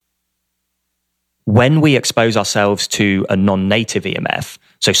When we expose ourselves to a non-native EMF,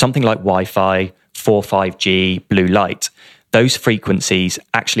 so something like Wi-Fi, 4, 5G, blue light, those frequencies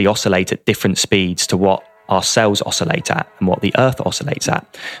actually oscillate at different speeds to what our cells oscillate at and what the earth oscillates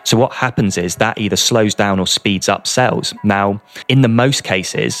at. So what happens is that either slows down or speeds up cells. Now, in the most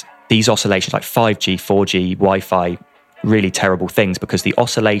cases, these oscillations like 5G, 4G, Wi-Fi, really terrible things because the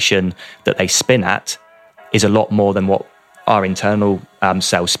oscillation that they spin at is a lot more than what our internal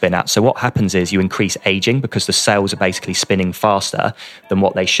cells spin at. So what happens is you increase aging because the cells are basically spinning faster than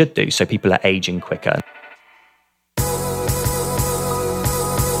what they should do. So people are aging quicker.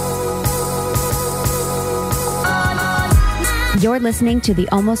 You're listening to the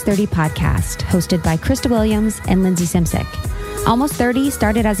Almost 30 podcast, hosted by Krista Williams and Lindsay Simcik. Almost 30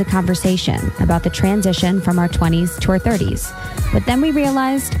 started as a conversation about the transition from our 20s to our 30s. But then we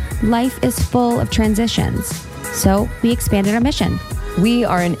realized life is full of transitions. So we expanded our mission. We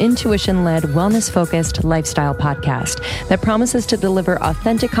are an intuition-led, wellness-focused lifestyle podcast that promises to deliver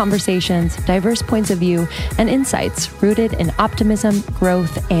authentic conversations, diverse points of view, and insights rooted in optimism,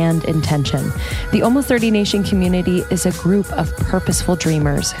 growth, and intention. The Almost 30 Nation community is a group of purposeful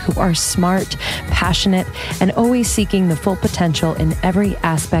dreamers who are smart, passionate, and always seeking the full potential in every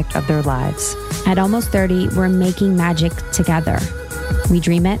aspect of their lives. At Almost 30, we're making magic together. We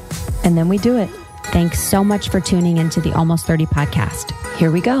dream it, and then we do it. Thanks so much for tuning into the Almost 30 podcast.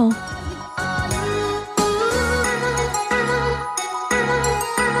 Here we go.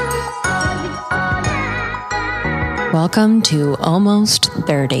 Welcome to Almost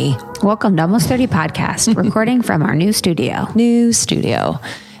 30. Welcome to Almost 30 podcast, recording from our new studio. New studio.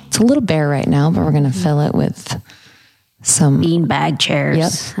 It's a little bare right now, but we're going to fill it with some beanbag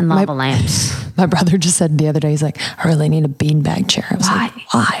chairs and lava lamps. My brother just said the other day, he's like, I really need a beanbag chair. I was like,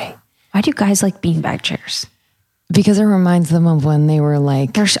 why? Why do you guys like beanbag chairs? Because it reminds them of when they were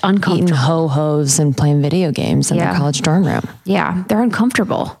like they're eating ho-hos and playing video games in their college dorm room. Yeah, they're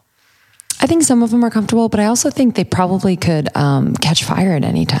uncomfortable. I think some of them are comfortable, but I also think they probably could catch fire at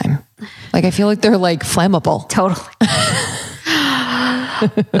any time. Like, I feel like they're like flammable. Totally.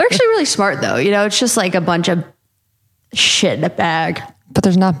 They're actually really smart though. You know, it's just like a bunch of shit in a bag. But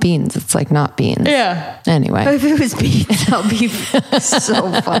there's not beans. It's like not beans. Yeah. Anyway. If it was beans, that would be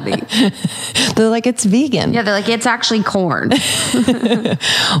so funny. They're like, it's vegan. Yeah, they're like, it's actually corn.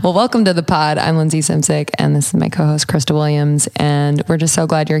 Well, welcome to the pod. I'm Lindsay Simcik, and this is my co-host, Krista Williams. And we're just so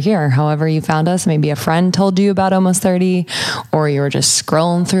glad you're here. However you found us, maybe a friend told you about Almost 30, or you were just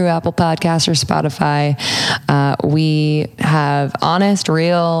scrolling through Apple Podcasts or Spotify. We have honest,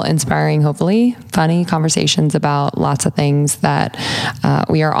 real, inspiring, hopefully funny conversations about lots of things that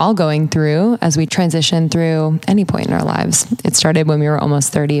we are all going through as we transition through any point in our lives. It started when we were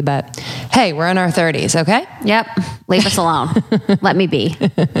almost 30, but hey, we're in our 30s, okay? Yep. Leave us alone. Let me be.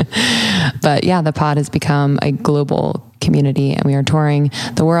 But yeah, the pod has become a global community, and we are touring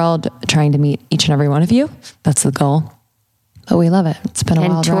the world, trying to meet each and every one of you. That's the goal. But we love it. It's been a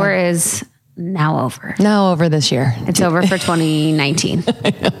wild ride. And tour is now over. Now over this year. It's over for 2019. I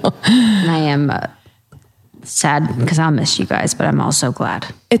know. And I am sad because I'll miss you guys, but I'm also glad.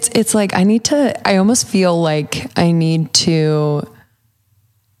 It's like I almost feel like I need to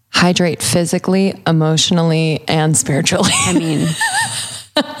hydrate physically, emotionally, and spiritually. I mean,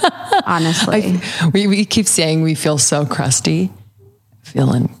 honestly. We keep saying we feel so crusty.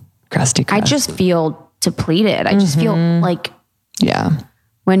 Feeling crusty. I just feel depleted. I just feel like... Yeah.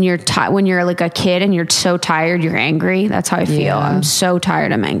 When you're like a kid and you're so tired, you're angry. That's how I feel. Yeah. I'm so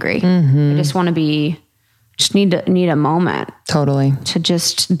tired. I'm angry. I just want to need a moment. Totally. To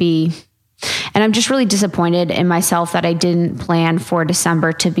just be. And I'm just really disappointed in myself that I didn't plan for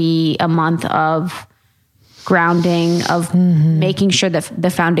December to be a month of grounding, of making sure that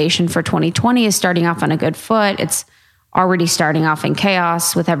the foundation for 2020 is starting off on a good foot. It's already starting off in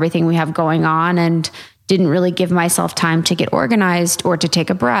chaos with everything we have going on, and didn't really give myself time to get organized or to take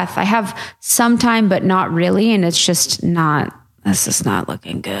a breath. I have some time, but not really. And it's just not, this is not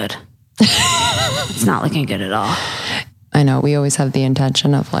looking good. It's not looking good at all. I know we always have the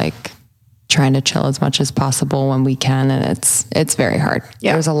intention of like trying to chill as much as possible when we can. And it's very hard.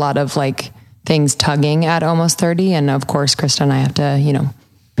 Yeah. There's a lot of like things tugging at almost 30. And of course, Krista and I have to,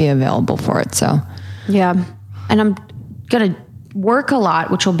 be available for it. So yeah. And I'm going to work a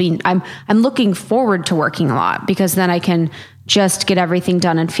lot, which will be, I'm looking forward to working a lot because then I can just get everything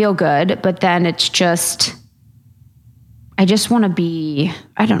done and feel good. But then it's just, I just want to be,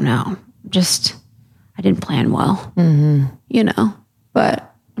 I don't know, I didn't plan well,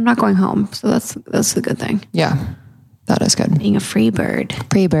 but I'm not going home. So that's the good thing. Yeah, that is good. Being a free bird.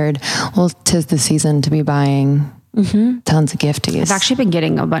 Well, 'tis the season to be buying Tons of gifties. I've actually been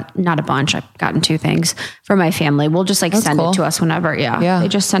getting not a bunch. I've gotten 2 things from my family. We'll just like send it to us whenever. Yeah. They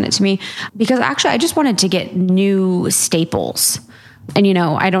just send it to me because actually I just wanted to get new staples. And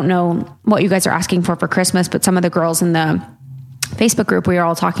I don't know what you guys are asking for Christmas, but some of the girls in the Facebook group, we are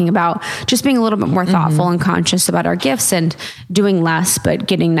all talking about just being a little bit more thoughtful and conscious about our gifts and doing less, but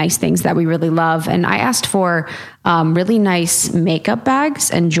getting nice things that we really love. And I asked for really nice makeup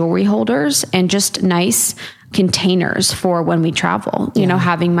bags and jewelry holders and just nice containers for when we travel,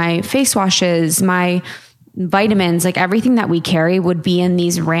 having my face washes, my vitamins, like everything that we carry would be in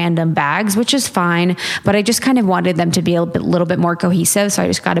these random bags, which is fine. But I just kind of wanted them to be a little bit more cohesive. So I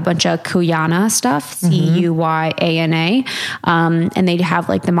just got a bunch of Cuyana stuff, Cuyana. And they have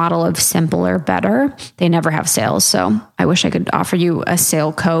like the model of Simple or Better. They never have sales. So I wish I could offer you a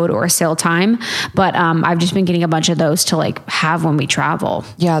sale code or a sale time. But I've just been getting a bunch of those to like have when we travel.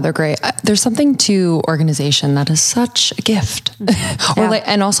 Yeah, they're great. There's something to organization that is such a gift.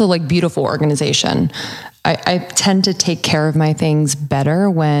 And also like beautiful organization. I tend to take care of my things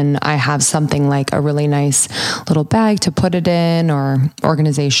better when I have something like a really nice little bag to put it in or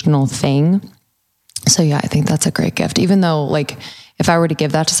organizational thing. So yeah, I think that's a great gift. Even though like if I were to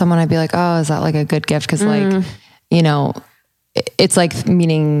give that to someone, I'd be like, oh, is that like a good gift? Cause like, it's like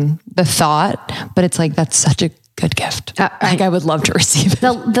meaning the thought, but it's like, that's such a good gift. I would love to receive it.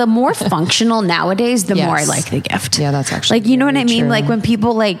 The more functional nowadays, the more I like the gift. Yeah, that's actually like, you know what I mean? True. Like when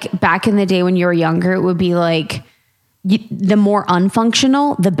people like back in the day when you were younger, it would be like the more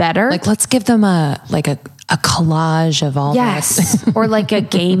unfunctional, the better. Like let's give them a collage of all this. Or like a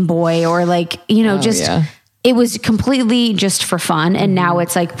Game Boy or like, it was completely just for fun. And now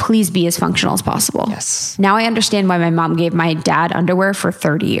it's like, please be as functional as possible. Yes. Now I understand why my mom gave my dad underwear for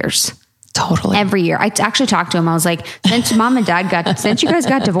 30 years. Totally. Every year. I actually talked to him. I was like, since you guys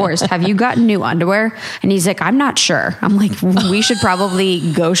got divorced, have you gotten new underwear? And he's like, I'm not sure. I'm like, we should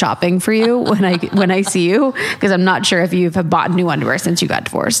probably go shopping for you when I see you. Cause I'm not sure if you've bought new underwear since you got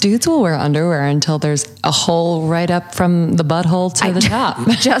divorced. Dudes will wear underwear until there's a hole right up from the butthole to the top.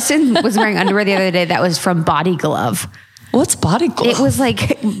 Justin was wearing underwear the other day that was from Body Glove. What's Body Glove? It was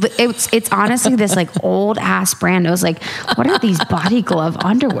like, it's honestly this like old ass brand. It was like, what are these Body Glove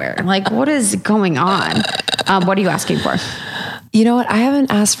underwear? Like, what is going on? What are you asking for? You know what? I haven't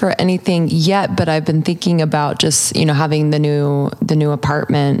asked for anything yet, but I've been thinking about just, having the new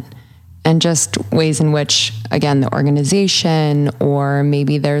apartment and just ways in which, again, the organization, or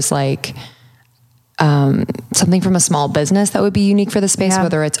maybe there's like, something from a small business that would be unique for the space,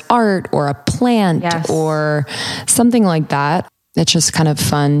 whether it's art or a plant or something like that. It's just kind of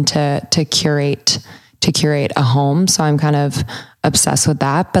fun to curate a home. So I'm kind of obsessed with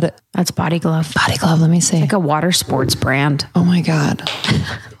that, but that's Body Glove. Body Glove. Let me see. It's like a water sports brand. Oh my God.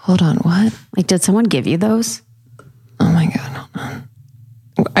 Hold on. What? Like, did someone give you those? Oh my God. Hold on.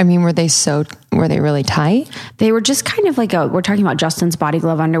 I mean, were they really tight? They were just kind of like we're talking about Justin's Body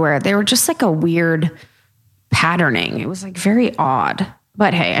Glove underwear. They were just like a weird patterning. It was like very odd,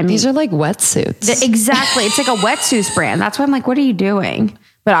 but hey, I mean, these are like wetsuits. Exactly. It's like a wetsuits brand. That's why I'm like, what are you doing?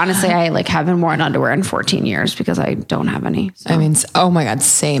 But honestly, I like haven't worn underwear in 14 years because I don't have any. So. I mean, oh my God,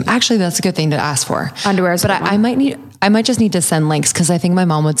 same. Actually, that's a good thing to ask for. Underwear is but I might just need to send links because I think my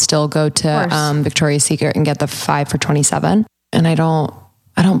mom would still go to Victoria's Secret and get the 5 for $27. And I don't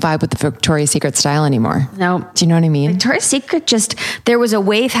vibe with the Victoria's Secret style anymore. No. Do you know what I mean? Victoria's Secret there was a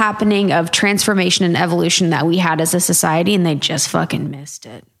wave happening of transformation and evolution that we had as a society, and they just fucking missed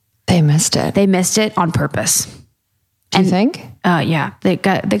it. They missed it. They missed it on purpose. Do you think? Yeah. The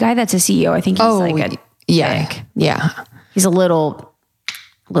guy that's a CEO, I think he's Yeah. He's a little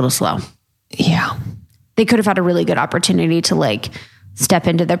slow. Yeah. They could have had a really good opportunity to like step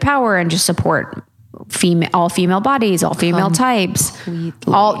into their power and just support all female bodies, all female types,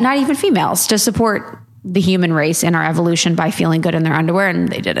 not even females, to support the human race in our evolution by feeling good in their underwear, and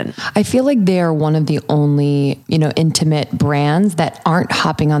they didn't. I feel like they are one of the only, intimate brands that aren't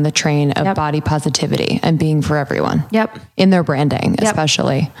hopping on the train of body positivity and being for everyone. Yep. In their branding,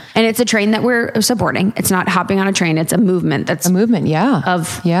 especially. And it's a train that we're supporting. It's not hopping on a train. It's a movement. That's a movement. Yeah.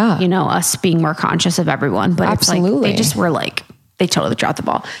 Of, us being more conscious of everyone. But absolutely. It's like, they just were like, they totally dropped the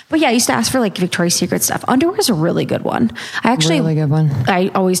ball. But yeah, I used to ask for like Victoria's Secret stuff. Underwear is a really good one. Really good one. I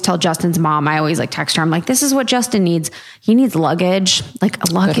always tell Justin's mom, I always like text her. I'm like, this is what Justin needs. He needs luggage. Like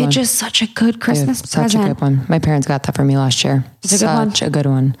a luggage is such a good Christmas present. Such a good one. My parents got that for me last year. It's a good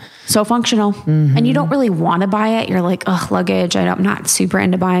one. So functional. Mm-hmm. And you don't really want to buy it. You're like, ugh, luggage. I'm not super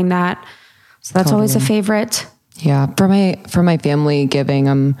into buying that. So that's always a favorite. Yeah. For my family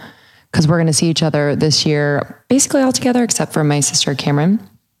giving, because we're going to see each other this year, basically all together, except for my sister Cameron.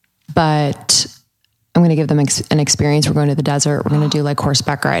 But I'm going to give them an experience. We're going to the desert. We're going to do like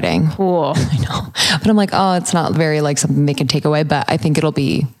horseback riding. Cool. I know. But I'm like, oh, it's not very like something they can take away, but I think it'll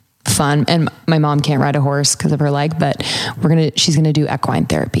be fun. And my mom can't ride a horse because of her leg, but she's going to do equine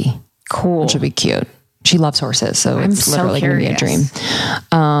therapy. Cool. Which would be cute. She loves horses. So it's literally going to be a dream.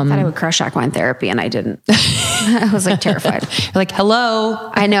 Thought I would crush equine therapy and I didn't. I was like terrified. You're like,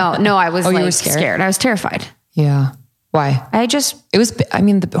 hello. I know. No, I was you like were scared? I was terrified. Yeah. Why?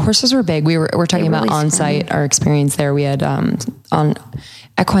 The horses were big. We're talking about really on-site, our experience there. We had on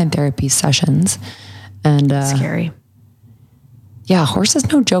equine therapy sessions and scary. Yeah,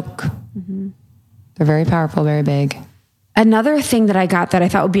 horses, no joke. Mm-hmm. They're very powerful, very big. Another thing that I got that I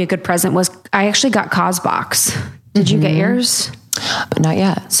thought would be a good present was I actually got Cosbox. Did you get yours? Not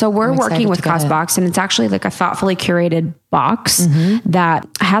yet. So we're working with Cosbox, and it's actually like a thoughtfully curated box that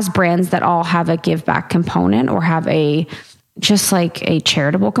has brands that all have a give back component or have just like a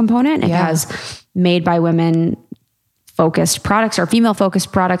charitable component. It has made by women focused products or female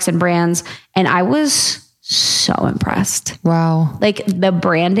focused products and brands. And I was so impressed. Wow. Like the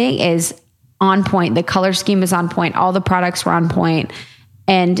branding is on point. The color scheme is on point. All the products were on point.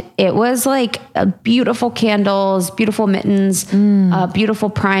 And it was like beautiful candles, beautiful mittens, a beautiful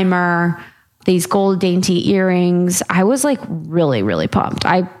primer, these gold dainty earrings. I was like really, really pumped.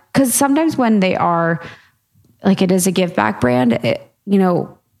 Because sometimes when they are like, it is a give back brand,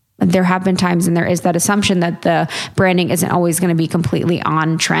 there have been times and there is that assumption that the branding isn't always going to be completely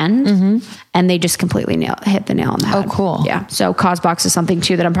on trend and they just completely hit the nail on the head. Oh, cool. Yeah. So Cosbox is something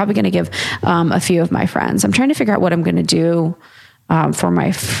too that I'm probably going to give a few of my friends. I'm trying to figure out what I'm going to do for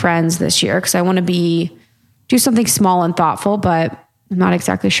my friends this year. Cause I want to do something small and thoughtful, but I'm not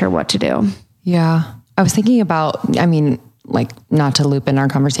exactly sure what to do. Yeah. I was thinking about, like not to loop in our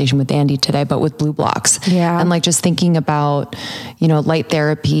conversation with Andy today, but with BluBlox. Yeah. And like just thinking about, light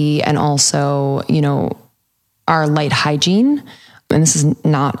therapy and also, our light hygiene. And this is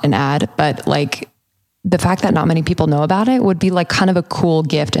not an ad, but like the fact that not many people know about it would be like kind of a cool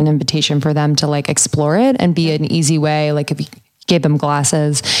gift and invitation for them to like explore it and be an easy way. Like if you gave them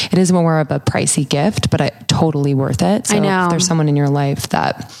glasses, it is more of a pricey gift, but totally worth it. So I know. if there's someone in your life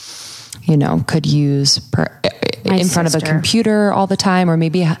that, could use in front of a computer all the time, or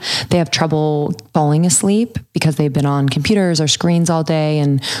maybe they have trouble falling asleep because they've been on computers or screens all day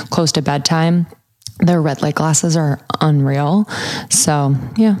and close to bedtime, their red light glasses are unreal. So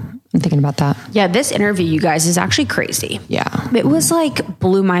yeah, I'm thinking about that. Yeah. This interview, you guys, is actually crazy. Yeah. It was like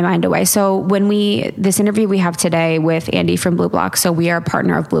blew my mind away. So this interview we have today with Andy from BluBlox. So we are a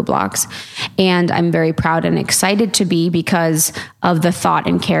partner of BluBlox, and I'm very proud and excited to be because of the thought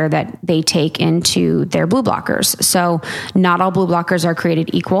and care that they take into their blue blockers. So not all blue blockers are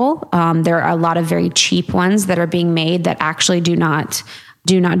created equal. There are a lot of very cheap ones that are being made that actually do not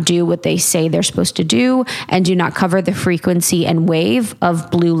do what they say they're supposed to do and do not cover the frequency and wave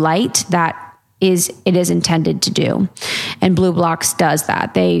of blue light that it is intended to do. And BluBlox does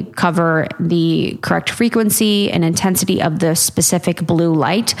that. They cover the correct frequency and intensity of the specific blue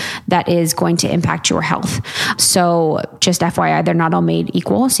light that is going to impact your health. So just FYI, they're not all made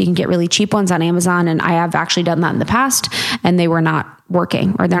equal. So you can get really cheap ones on Amazon. And I have actually done that in the past and they were not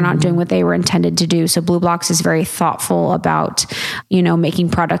working or they're not doing what they were intended to do. So BluBlox is very thoughtful about, making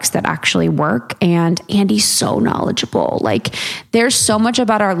products that actually work. And Andy's so knowledgeable. Like there's so much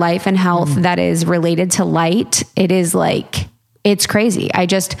about our life and health that is related to light. It is like, it's crazy.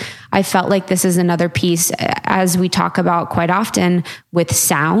 I felt like this is another piece, as we talk about quite often with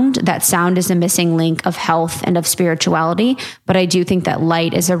sound, that sound is a missing link of health and of spirituality. But I do think that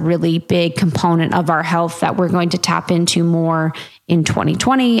light is a really big component of our health that we're going to tap into more in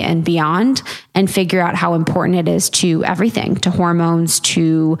 2020 and beyond, and figure out how important it is to everything, to hormones,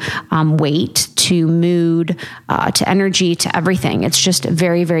 to weight, to mood, to energy, to everything. It's just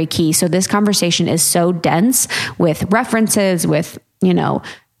very, very key. So this conversation is so dense with references, with,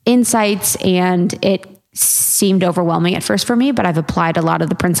 insights, and it seemed overwhelming at first for me, but I've applied a lot of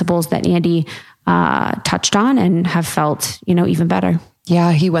the principles that Andy touched on and have felt, even better.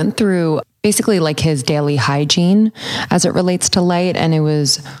 Yeah, he went through basically like his daily hygiene as it relates to light. And it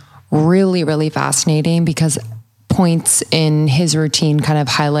was really, really fascinating because points in his routine kind of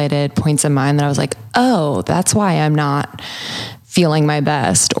highlighted points in mine that I was like, oh, that's why I'm not feeling my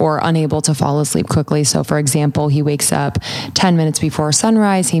best or unable to fall asleep quickly. So for example, he wakes up 10 minutes before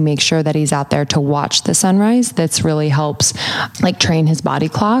sunrise. He makes sure that he's out there to watch the sunrise. That's really helps like train his body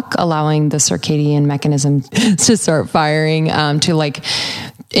clock, allowing the circadian mechanism to start firing, to like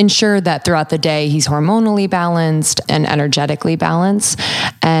ensure that throughout the day, he's hormonally balanced and energetically balanced.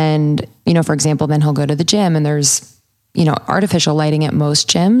 And, for example, then he'll go to the gym and there's artificial lighting at most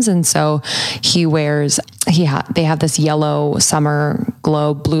gyms. And so they have this yellow summer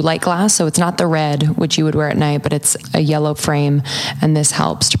glow blue light glass. So it's not the red, which you would wear at night, but it's a yellow frame. And this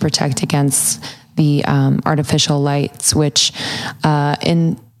helps to protect against the artificial lights, which I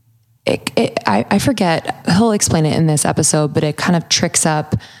forget, he'll explain it in this episode, but it kind of tricks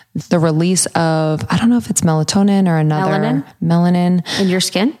up the release of, I don't know if it's melatonin or another melanin in your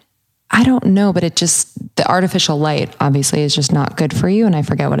skin. I don't know, but the artificial light obviously is just not good for you. And I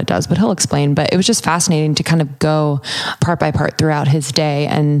forget what it does, but he'll explain. But it was just fascinating to kind of go part by part throughout his day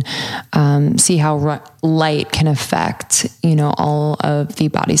and see how light can affect, all of the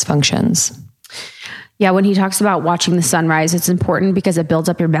body's functions. Yeah, when he talks about watching the sunrise, it's important because it builds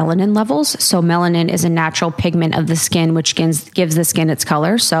up your melanin levels. So melanin is a natural pigment of the skin, which gives the skin its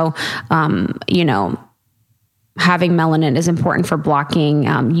color. So, having melanin is important for blocking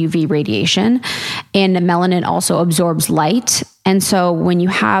UV radiation. And melanin also absorbs light. And so when you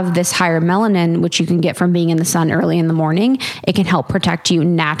have this higher melanin, which you can get from being in the sun early in the morning, it can help protect you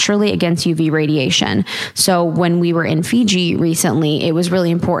naturally against UV radiation. So when we were in Fiji recently, it was really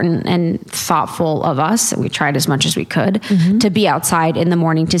important and thoughtful of us. We tried as much as we could to be outside in the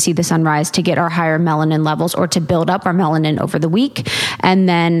morning to see the sunrise, to get our higher melanin levels or to build up our melanin over the week. And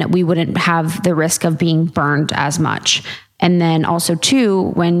then we wouldn't have the risk of being burned as much. And then also too,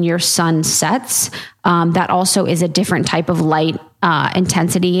 when your sun sets, that also is a different type of light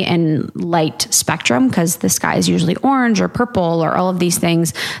intensity and light spectrum, because the sky is usually orange or purple or all of these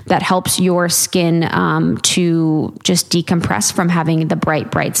things that helps your skin to just decompress from having the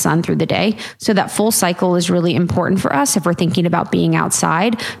bright sun through the day. So that full cycle is really important for us if we're thinking about being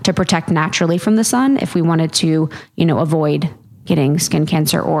outside to protect naturally from the sun, if we wanted to, avoid getting skin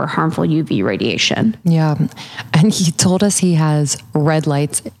cancer or harmful UV radiation. Yeah. And he told us he has red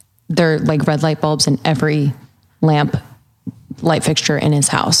lights. They're like red light bulbs in every light fixture in his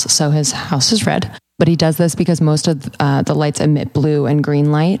house. So his house is red. But he does this because most of the lights emit blue and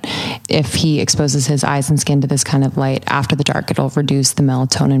green light. If he exposes his eyes and skin to this kind of light after the dark, it'll reduce the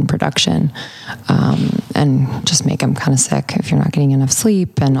melatonin production and just make him kind of sick if you're not getting enough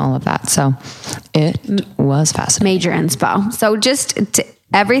sleep and all of that. So it was fascinating. Major inspo. So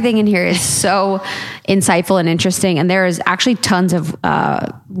everything in here is so insightful and interesting. And there is actually tons of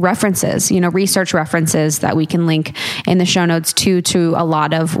references, research references that we can link in the show notes to a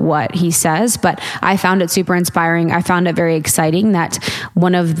lot of what he says. But I found it super inspiring. I found it very exciting that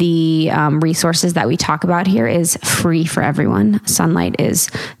one of the resources that we talk about here is free for everyone. Sunlight is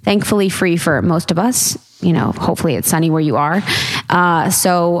thankfully free for most of us. Hopefully it's sunny where you are.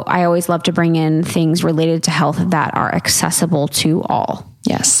 So I always love to bring in things related to health that are accessible to all.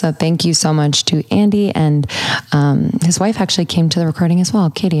 Yes. So thank you so much to Andy, and his wife actually came to the recording as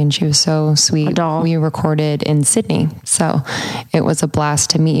well, Katie, and she was so sweet. We recorded in Sydney. So it was a blast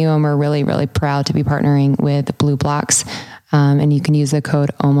to meet you, and we're really, really proud to be partnering with BluBlox. And you can use the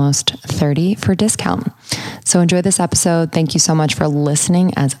code almost30 for discount. So enjoy this episode. Thank you so much for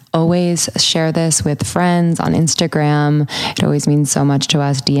listening. As always, share this with friends on Instagram. It always means so much to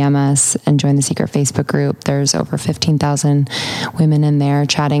us. DM us and join the secret Facebook group. There's over 15,000 women in there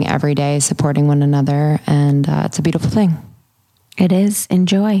chatting every day, supporting one another. And it's a beautiful thing. It is.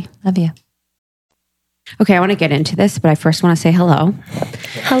 Enjoy. Love you. Okay, I want to get into this, but I first want to say hello.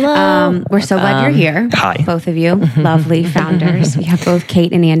 Hello. We're so glad you're here. Hi. Both of you, lovely founders. We have both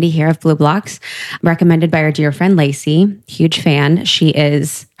Kate and Andy here of BluBlox, recommended by our dear friend Lacey. Huge fan.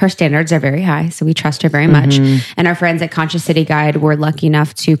 Her standards are very high, so we trust her very much. And our friends at Conscious City Guide were lucky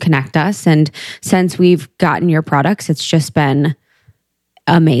enough to connect us. And since we've gotten your products, it's just been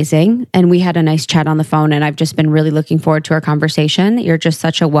amazing. And we had a nice chat on the phone, and I've just been really looking forward to our conversation. You're just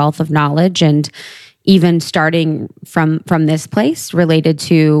such a wealth of knowledge, and even starting from this place related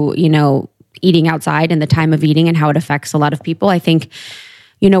to, eating outside and the time of eating and how it affects a lot of people. I think,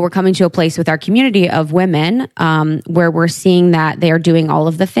 we're coming to a place with our community of women where we're seeing that they are doing all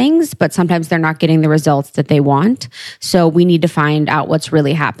of the things, but sometimes they're not getting the results that they want. So we need to find out what's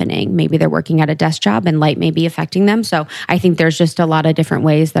really happening. Maybe they're working at a desk job and light may be affecting them. So I think there's just a lot of different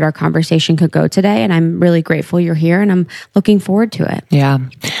ways that our conversation could go today. And I'm really grateful you're here, and I'm looking forward to it. Yeah.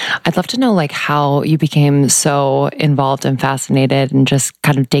 I'd love to know how you became so involved and fascinated and just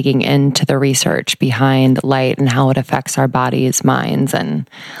kind of digging into the research behind light and how it affects our bodies, minds, and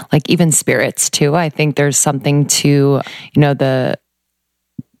even spirits too. I think there's something to, the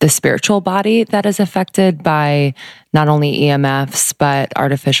spiritual body that is affected by not only EMFs, but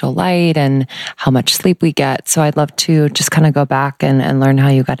artificial light and how much sleep we get. So I'd love to just kind of go back and learn how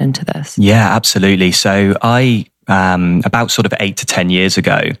you got into this. Yeah, absolutely. So I about sort of 8 to 10 years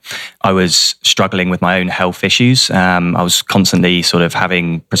ago, I was struggling with my own health issues. I was constantly sort of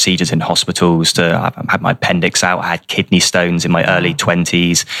having procedures in hospitals. I had my appendix out. I had kidney stones in my early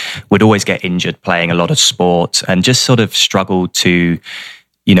 20s. Would always get injured playing a lot of sport and just sort of struggled to,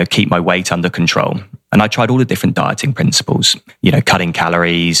 keep my weight under control. And I tried all the different dieting principles, cutting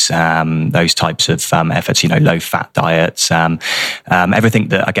calories, those types of efforts, low fat diets, everything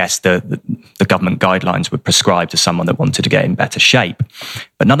that I guess the government guidelines would prescribe to someone that wanted to get in better shape.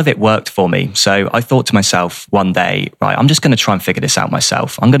 But none of it worked for me. So I thought to myself one day, right, I'm just going to try and figure this out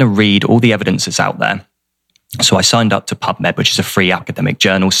myself. I'm going to read all the evidence that's out there. So I signed up to PubMed, which is a free academic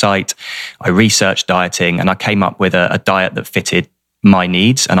journal site. I researched dieting and I came up with a diet that fitted my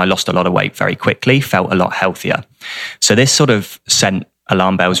needs, and I lost a lot of weight very quickly, felt a lot healthier. So this sort of sent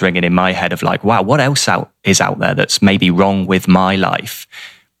alarm bells ringing in my head of like, wow, what else is out there that's maybe wrong with my life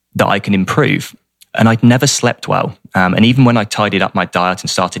that I can improve? And I'd never slept well. And even when I tidied up my diet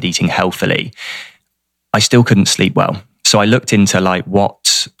and started eating healthily, I still couldn't sleep well. So I looked into like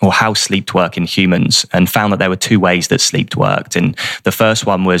how sleep work in humans and found that there were two ways that sleep worked. And the first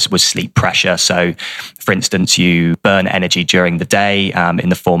one was sleep pressure. So for instance, you burn energy during the day in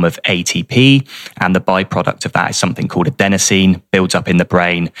the form of ATP. And the byproduct of that is something called adenosine, builds up in the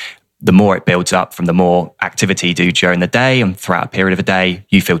brain. The more it builds up from the more activity you do during the day and throughout a period of a day,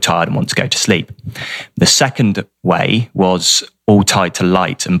 you feel tired and want to go to sleep. The second way was all tied to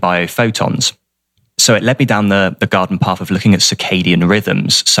light and biophotons. So it led me down the garden path of looking at circadian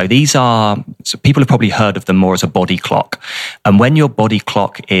rhythms. So people have probably heard of them more as a body clock. And when your body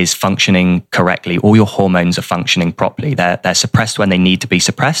clock is functioning correctly, all your hormones are functioning properly. They're suppressed when they need to be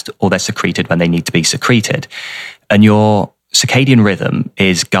suppressed, or they're secreted when they need to be secreted. And your circadian rhythm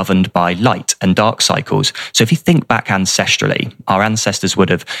is governed by light and dark cycles. So if you think back ancestrally, our ancestors would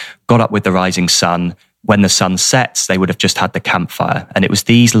have got up with the rising sun. When the sun sets, they would have just had the campfire. And it was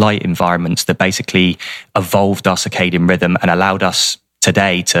these light environments that basically evolved our circadian rhythm and allowed us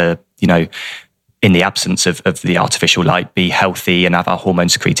today to, in the absence of the artificial light, be healthy and have our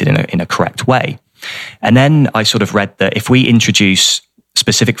hormones secreted in a correct way. And then I sort of read that if we introduce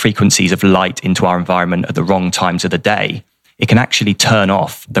specific frequencies of light into our environment at the wrong times of the day, it can actually turn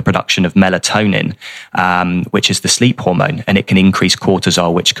off the production of melatonin, which is the sleep hormone, and it can increase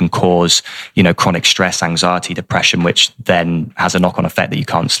cortisol, which can cause, chronic stress, anxiety, depression, which then has a knock-on effect that you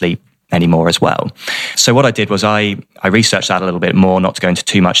can't sleep anymore as well. So what I did was I researched that a little bit more, not to go into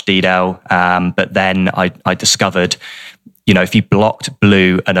too much detail, but then I discovered, if you blocked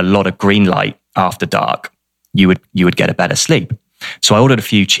blue and a lot of green light after dark, you would get a better sleep. So I ordered a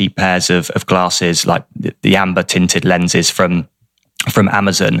few cheap pairs of glasses, like the amber tinted lenses from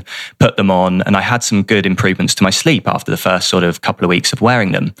Amazon, put them on, and I had some good improvements to my sleep after the first sort of couple of weeks of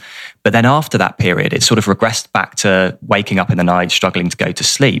wearing them. But then after that period, it sort of regressed back to waking up in the night, struggling to go to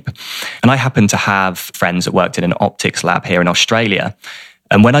sleep. And I happened to have friends that worked in an optics lab here in Australia.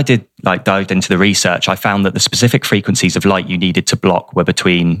 And when I dived into the research, I found that the specific frequencies of light you needed to block were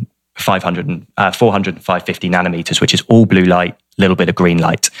between 400 and 550 nanometers, which is all blue light, little bit of green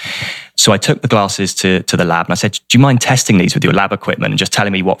light. So I took the glasses to the lab and I said, do you mind testing these with your lab equipment and just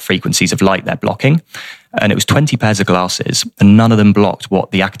telling me what frequencies of light they're blocking? And it was 20 pairs of glasses and none of them blocked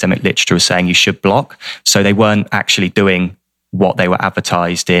what the academic literature was saying you should block. So they weren't actually doing what they were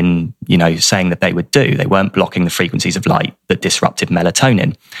advertised in, saying that they would do. They weren't blocking the frequencies of light that disrupted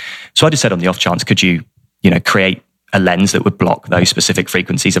melatonin. So I just said on the off chance, could you, create a lens that would block those specific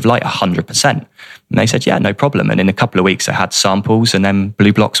frequencies of light 100%. And they said, yeah, no problem. And in a couple of weeks, I had samples and then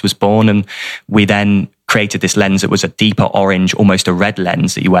BlueBlox was born. And we then created this lens that was a deeper orange, almost a red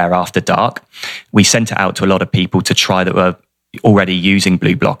lens that you wear after dark. We sent it out to a lot of people to try that were already using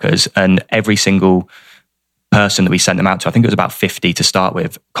blue blockers. And every single person that we sent them out to, I think it was about 50 to start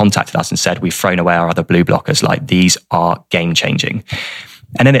with, contacted us and said, we've thrown away our other blue blockers. Like, these are game changing.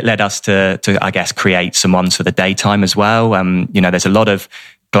 And then it led us to I guess, create some ones for the daytime as well. There's a lot of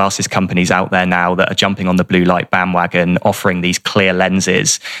glasses companies out there now that are jumping on the blue light bandwagon, offering these clear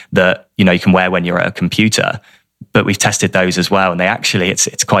lenses that, you can wear when you're at a computer. But we've tested those as well. And they actually,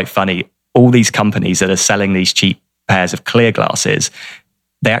 it's quite funny. All these companies that are selling these cheap pairs of clear glasses,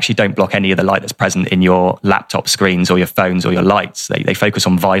 they actually don't block any of the light that's present in your laptop screens or your phones or your lights. They focus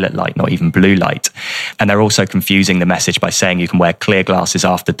on violet light, not even blue light. And they're also confusing the message by saying you can wear clear glasses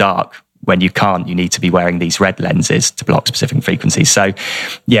after dark when you can't. You need to be wearing these red lenses to block specific frequencies. So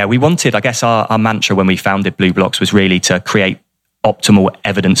yeah, we wanted, I guess our mantra when we founded BlueBlox was really to create optimal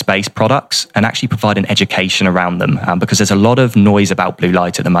evidence-based products and actually provide an education around them, because there's a lot of noise about blue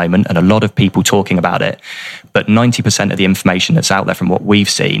light at the moment and a lot of people talking about it. But 90% of the information that's out there from what we've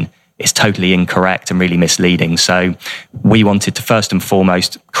seen is totally incorrect and really misleading. So we wanted to first and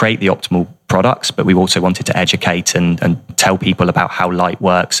foremost create the optimal products, but we also wanted to educate and tell people about how light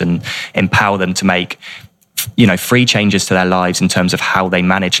works and empower them to make free changes to their lives in terms of how they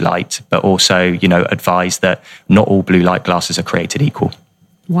manage light, but also, advise that not all blue light glasses are created equal.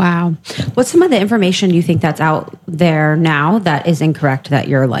 Wow. What's some of the information you think that's out there now that is incorrect that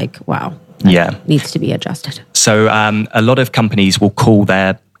you're like, wow, that needs to be adjusted? So a lot of companies will call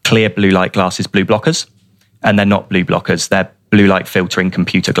their clear blue light glasses blue blockers, and they're not blue blockers. They're blue light filtering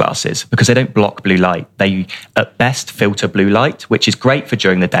computer glasses because they don't block blue light. They at best filter blue light, which is great for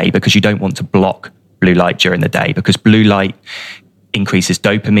during the day because you don't want to block blue light during the day, because blue light increases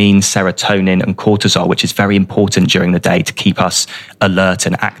dopamine, serotonin, and cortisol, which is very important during the day to keep us alert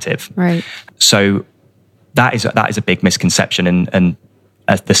and active. Right. So that is a big misconception. And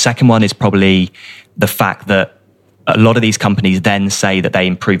the second one is probably the fact that a lot of these companies then say that they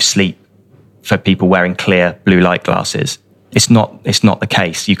improve sleep for people wearing clear blue light glasses. It's not the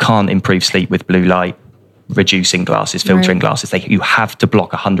case. You can't improve sleep with blue light reducing glasses, filtering glasses. You have to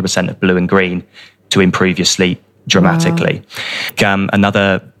block 100% of blue and green to improve your sleep dramatically. Wow.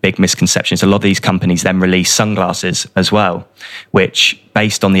 Another big misconception is a lot of these companies then release sunglasses as well, which,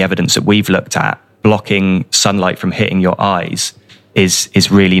 based on the evidence that we've looked at, blocking sunlight from hitting your eyes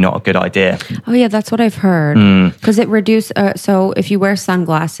is really not a good idea. Oh yeah, that's what I've heard. Because it reduces. So if you wear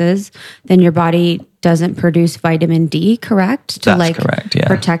sunglasses, then your body doesn't produce vitamin D, correct? That's correct. Yeah.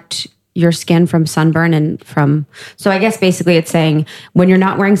 Protect your skin from sunburn and from. So I guess basically it's saying when you're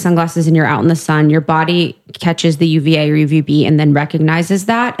not wearing sunglasses and you're out in the sun, your body catches the UVA or UVB and then recognizes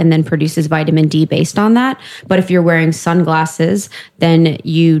that and then produces vitamin D based on that. But if you're wearing sunglasses, then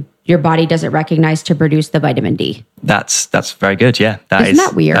your body doesn't recognize to produce the vitamin D. That's very good. Yeah, Isn't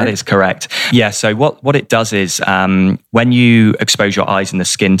that weird? That is correct. Yeah. So what it does is when you expose your eyes and the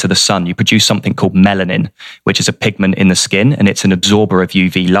skin to the sun, you produce something called melanin, which is a pigment in the skin, and it's an absorber of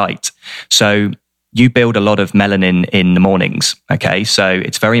UV light. So you build a lot of melanin in the mornings. Okay, so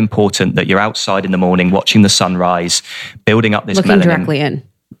it's very important that you're outside in the morning, watching the sunrise, building up this looking melanin directly in.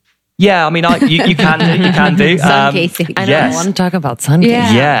 Yeah, I mean, you can do. Sun casing. I know. I want to talk about sun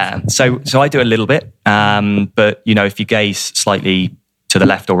casing. Yeah. So I do a little bit, but if you gaze slightly to the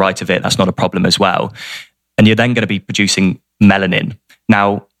left or right of it, that's not a problem as well. And you're then going to be producing melanin.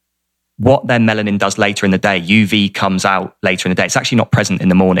 Now, what then melanin does later in the day, UV comes out later in the day. It's actually not present in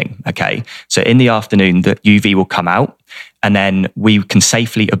the morning. Okay, so in the afternoon, the UV will come out, and then we can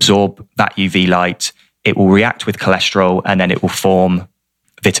safely absorb that UV light. It will react with cholesterol, and then it will form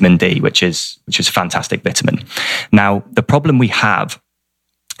vitamin D, which is a fantastic vitamin. Now, the problem we have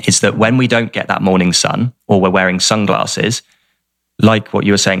is that when we don't get that morning sun or we're wearing sunglasses, like what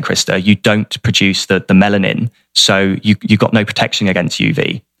you were saying, Krista, you don't produce the melanin. So you've got no protection against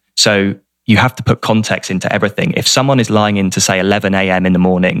UV. So you have to put context into everything. If someone is lying in to say 11 a.m. in the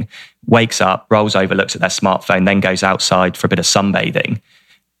morning, wakes up, rolls over, looks at their smartphone, then goes outside for a bit of sunbathing,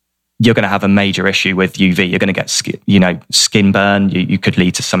 you're going to have a major issue with UV. You're going to get skin burn. You could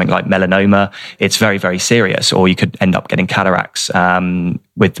lead to something like melanoma. It's very, very serious. Or you could end up getting cataracts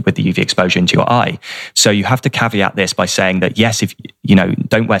with the UV exposure into your eye. So you have to caveat this by saying that, yes, if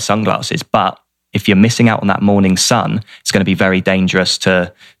don't wear sunglasses, but if you're missing out on that morning sun, it's going to be very dangerous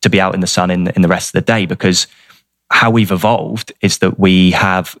to be out in the sun in the rest of the day, because how we've evolved is that we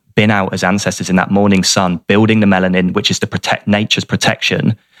have been out as ancestors in that morning sun, building the melanin, which is to protect nature's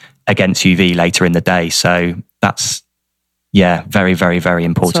protection against UV later in the day. So that's, very, very, very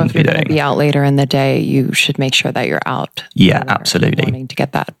important to be doing. So if you're going to be out later in the day, you should make sure that you're out. Yeah, absolutely. In the morning to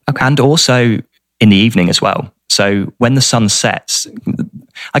get that. Okay. And also in the evening as well. So when the sun sets,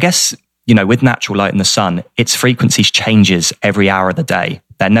 I guess, with natural light in the sun, its frequencies changes every hour of the day.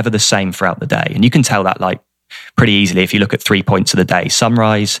 They're never the same throughout the day. And you can tell that pretty easily if you look at 3 points of the day: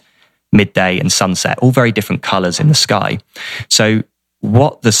 sunrise, midday, and sunset, all very different colors in the sky. So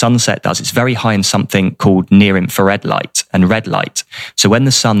what the sunset does, it's very high in something called near infrared light and red light. So when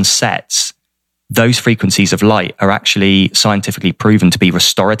the sun sets, those frequencies of light are actually scientifically proven to be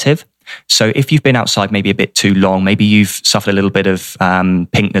restorative. So if you've been outside maybe a bit too long, maybe you've suffered a little bit of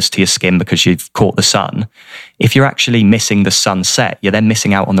pinkness to your skin because you've caught the sun, if you're actually missing the sunset, you're then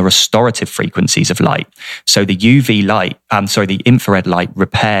missing out on the restorative frequencies of light. So the the infrared light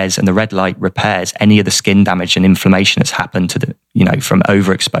repairs, and the red light repairs any of the skin damage and inflammation that's happened to from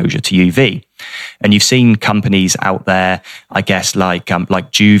overexposure to UV. And you've seen companies out there, I guess, like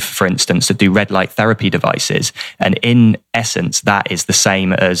Juve, for instance, that do red light therapy devices. And in essence, that is the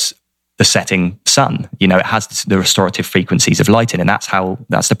same as the setting sun. It has the restorative frequencies of lighting, and that's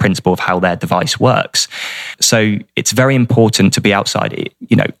the principle of how their device works. So it's very important to be outside,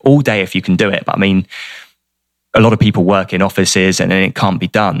 all day if you can do it. But I mean, a lot of people work in offices and it can't be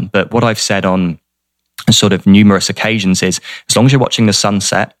done. But what I've said on sort of numerous occasions is, as long as you're watching the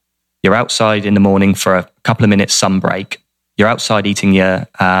sunset, you're outside in the morning for a couple of minutes sun break, you're outside eating your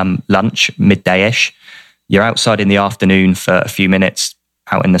lunch midday-ish, you're outside in the afternoon for a few minutes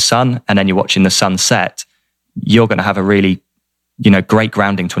out in the sun, and then you're watching the sunset, you're going to have a really, great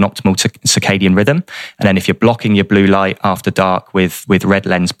grounding to an optimal circadian rhythm. And then if you're blocking your blue light after dark with red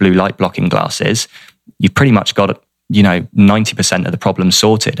lens blue light blocking glasses, you've pretty much got 90% of the problem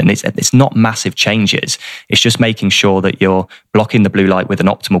sorted. And it's not massive changes. It's just making sure that you're blocking the blue light with an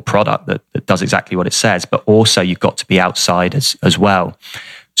optimal product that does exactly what it says, but also you've got to be outside as well.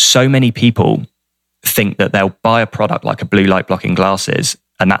 So many people think that they'll buy a product like a blue light blocking glasses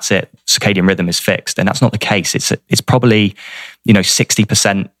and that's it, circadian rhythm is fixed. And that's not the case. It's probably,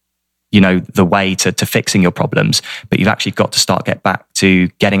 60%, the way to fixing your problems, but you've actually got to get back to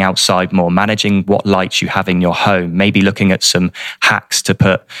getting outside more, managing what lights you have in your home, maybe looking at some hacks to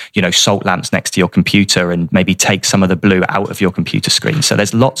put, salt lamps next to your computer and maybe take some of the blue out of your computer screen. So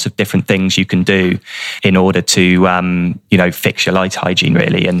there's lots of different things you can do in order to, fix your light hygiene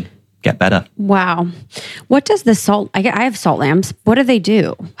really and get better. Wow. What does the salt, I have salt lamps. What do they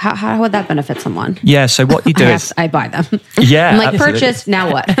do? How would that benefit someone? Yeah. So what you do is I buy them. Yeah. I'm like, absolutely. purchase,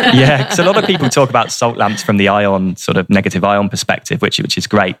 now what? Yeah. So a lot of people talk about salt lamps from the sort of negative ion perspective, which is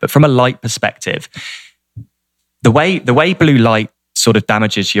great. But from a light perspective, the way blue light sort of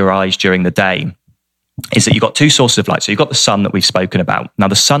damages your eyes during the day is that you've got two sources of light. So you've got the sun that we've spoken about. Now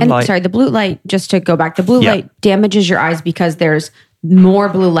the sunlight... the blue light, just to go back, the blue light damages your eyes because there's more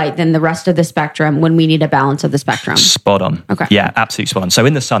blue light than the rest of the spectrum when we need a balance of the spectrum. Spot on. Okay. Yeah, absolutely spot on. So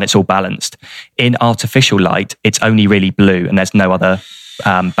in the sun, it's all balanced. In artificial light, it's only really blue and there's no other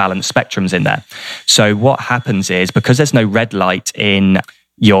balanced spectrums in there. So what happens is, because there's no red light in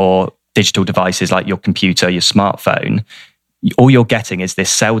your digital devices like your computer, your smartphone, all you're getting is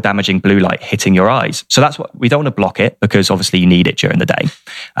this cell damaging blue light hitting your eyes. So that's what we don't want to block it, because obviously you need it during the day.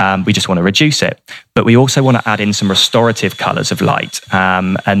 We just want to reduce it. But we also want to add in some restorative colors of light.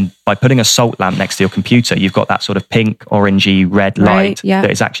 And by putting a salt lamp next to your computer, you've got that sort of pink, orangey, red light that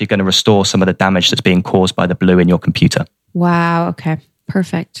is actually going to restore some of the damage that's being caused by the blue in your computer. Wow. Okay.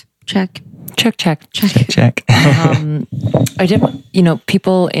 Perfect. Check. Check. I did,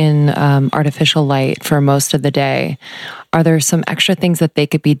 people in artificial light for most of the day, are there some extra things that they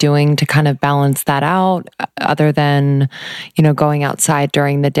could be doing to kind of balance that out other than, going outside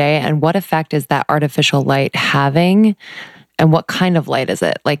during the day? And what effect is that artificial light having? And what kind of light is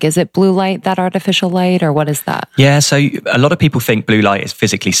it? Like, is it blue light, that artificial light, or what is that? Yeah, so a lot of people think blue light is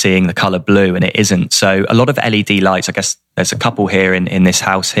physically seeing the color blue, and it isn't. So a lot of LED lights, I guess there's a couple here in this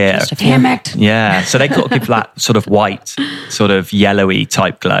house here. Damn it. Yeah, so they give that sort of white, sort of yellowy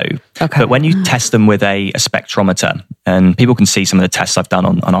type glow. Okay. But when you test them with a spectrometer, and people can see some of the tests I've done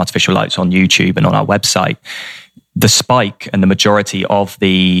on artificial lights on YouTube and on our website, the spike and the majority of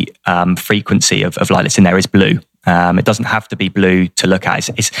the frequency of light that's in there is blue. It doesn't have to be blue to look at.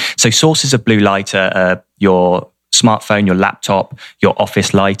 So sources of blue light are your smartphone, your laptop, your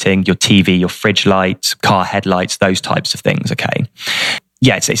office lighting, your TV, your fridge lights, car headlights, those types of things. Okay.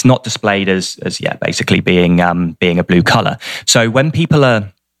 Yeah, it's not displayed as basically being a blue color. So when people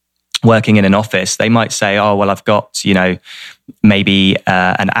are working in an office, they might say, oh, well, I've got, maybe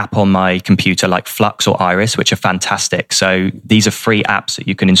an app on my computer like Flux or Iris, which are fantastic. So these are free apps that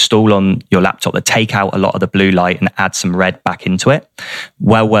you can install on your laptop that take out a lot of the blue light and add some red back into it.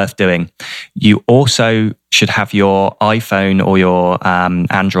 Well worth doing. You also should have your iPhone or your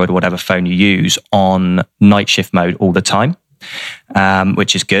Android or whatever phone you use on night shift mode all the time,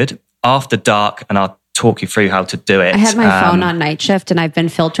 which is good. After dark, and I'll talk you through how to do it. I had my phone on night shift and I've been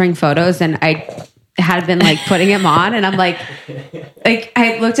filtering photos, and I had been like putting them on, and I'm like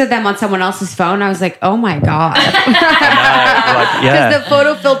I looked at them on someone else's phone. I was like, oh my God. Because the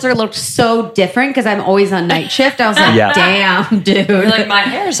photo filter looked so different because I'm always on night shift. I was like, damn, dude. You're like, my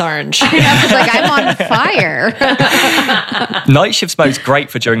hair's orange. I was like, I'm on fire. Night shift mode's great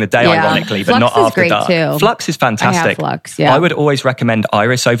for during the day, ironically, but Flux not is after great dark. too. Flux is fantastic. I have Flux, yeah. I would always recommend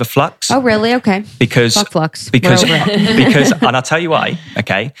Iris over Flux. Oh, really? Okay. Because Fuck Flux. Because and I'll tell you why.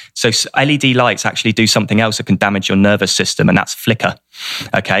 Okay, so LED lights actually do something else that can damage your nervous system, and that's flicker.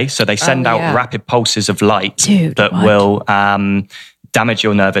 Okay, so they send out rapid pulses of light will damage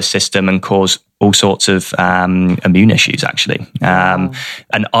your nervous system and cause all sorts of immune issues, actually.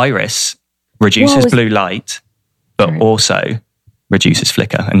 And Iris reduces blue light, but also reduces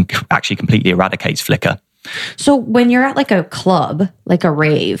flicker and actually completely eradicates flicker. So when you're at like a club, like a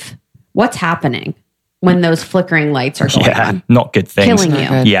rave, what's happening when those flickering lights are going on? Not good things. Killing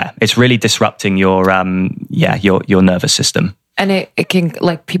you. Yeah, it's really disrupting your nervous system. And it can,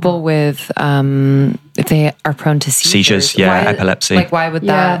 like, people with, if they are prone to seizures, epilepsy. Like, why would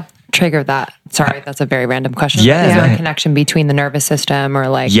that trigger that? Sorry, that's a very random question. Yeah. Is there a connection between the nervous system or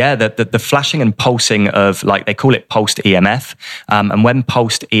like... Yeah, the flashing and pulsing of, like, they call it pulsed EMF. And when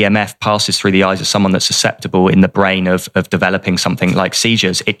pulsed EMF passes through the eyes of someone that's susceptible in the brain of developing something like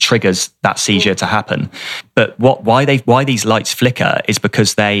seizures, it triggers that seizure to happen. But why these lights flicker is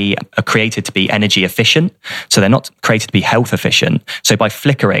because they are created to be energy efficient. So they're not created to be health efficient. So by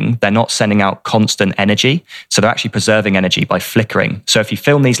flickering, they're not sending out constant energy. So they're actually preserving energy by flickering. So if you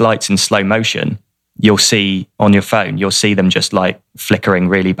film these lights in slow motion, you'll see on your phone, you'll see them just like flickering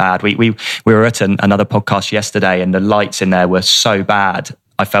really bad. We were at another podcast yesterday and the lights in there were so bad.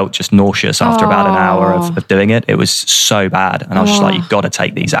 I felt just nauseous after about an hour of doing it. It was so bad. And I was just like, you've got to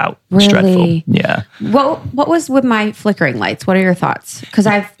take these out. It's dreadful. Yeah. What was with my flickering lights? What are your thoughts? Because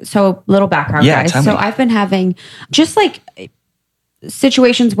little background, guys. So I've been having just like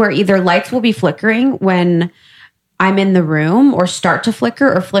situations where either lights will be flickering when I'm in the room or start to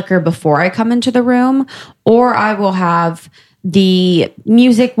flicker or flicker before I come into the room, or I will have the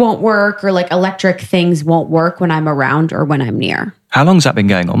music won't work or like electric things won't work when I'm around or when I'm near. How long's that been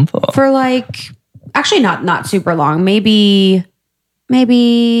going on for? For like, actually not super long, maybe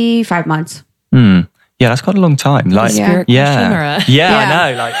 5 months. Yeah, that's quite a long time. Like, I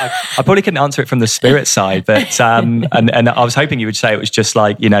know. Like, I probably couldn't answer it from the spirit side, but and I was hoping you would say it was just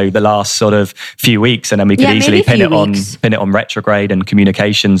like, the last sort of few weeks, and then we could easily pin it on retrograde and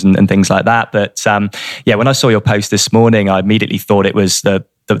communications and things like that. But when I saw your post this morning, I immediately thought it was the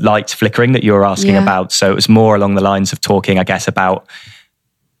lights flickering that you were asking about. So it was more along the lines of talking, I guess, about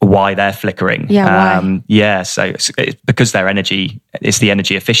why they're flickering. Why? So it's because their energy, it's the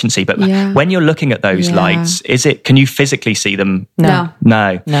energy efficiency. But when you're looking at those lights, can you physically see them? No.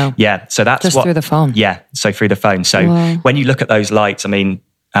 Yeah. So that's just through the phone. Yeah. So through the phone. So when you look at those lights, I mean,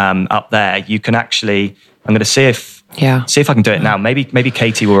 up there, you can actually, I'm going to see if I can do it now. Maybe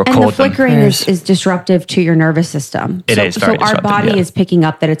Katie will record them. And the flickering is disruptive to your nervous system. It is very disruptive. So our body is picking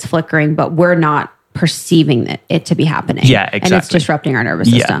up that it's flickering, but we're not perceiving it to be happening. Yeah, exactly. And it's disrupting our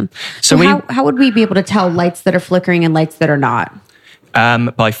nervous system. So how would we be able to tell lights that are flickering and lights that are not?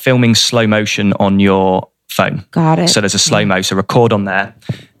 By filming slow motion on your phone. Got it. So there's a slow mo, so record on there.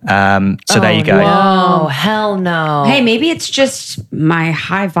 So there you go. Whoa, hell no. Hey, maybe it's just my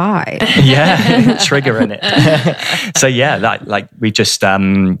high vibe. Triggering it. So like we just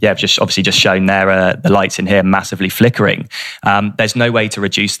obviously just shown there the lights in here massively flickering. There's no way to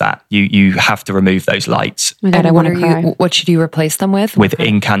reduce that. You have to remove those lights. Oh my God, I want to cry. What should you replace them with? With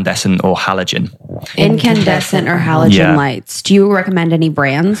incandescent or halogen. Incandescent or halogen lights. Do you recommend any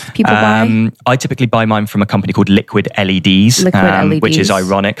brands people buy? I typically buy mine from a company called Liquid LEDs. LEDs. Which is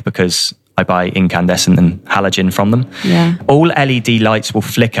ironic because I buy incandescent and halogen from them. Yeah. All LED lights will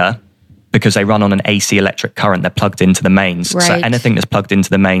flicker because they run on an AC electric current. They're plugged into the mains. Right. So anything that's plugged into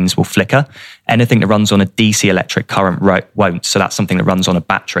the mains will flicker. Anything that runs on a DC electric current won't. So that's something that runs on a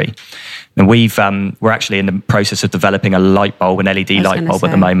battery. And we're actually in the process of developing a light bulb, an LED light bulb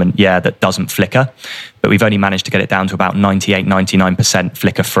at the moment, that doesn't flicker. But we've only managed to get it down to about 98, 99%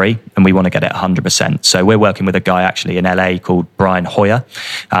 flicker free. And we want to get it 100%. So we're working with a guy actually in LA called Brian Hoyer,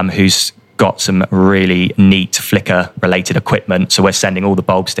 who's got some really neat flicker related equipment. So we're sending all the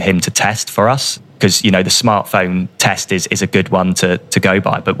bulbs to him to test for us. Because, the smartphone test is a good one to go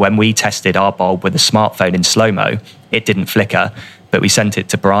by. But when we tested our bulb with a smartphone in slow-mo, it didn't flicker. But we sent it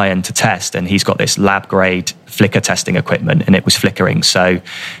to Brian to test, and he's got this lab-grade flicker testing equipment, and it was flickering. So,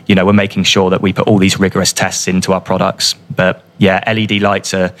 we're making sure that we put all these rigorous tests into our products. But LED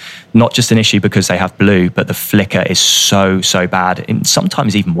lights are not just an issue because they have blue, but the flicker is so bad, and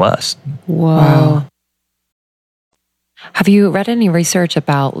sometimes even worse. Whoa. Wow. Have you read any research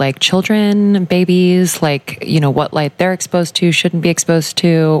about like children, babies, like, what light they're exposed to, shouldn't be exposed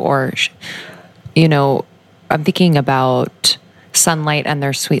to, or, I'm thinking about sunlight and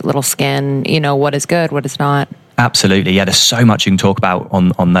their sweet little skin, what is good, what is not? Absolutely. Yeah, there's so much you can talk about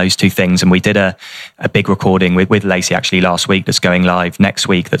on those two things. And we did a big recording with Lacey actually last week that's going live next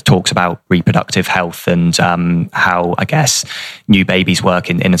week that talks about reproductive health and how, I guess, new babies work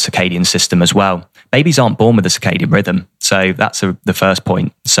in a circadian system as well. Babies aren't born with a circadian rhythm. So that's the first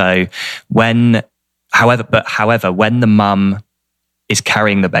point. So however, when the mum is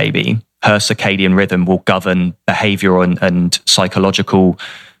carrying the baby, her circadian rhythm will govern behavioral and psychological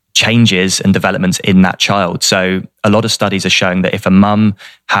changes and developments in that child. So a lot of studies are showing that if a mum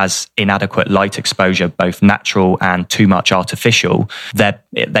has inadequate light exposure, both natural and too much artificial,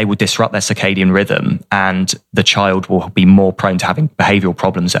 they will disrupt their circadian rhythm, and the child will be more prone to having behavioral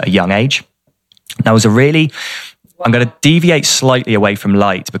problems at a young age. Now, I'm going to deviate slightly away from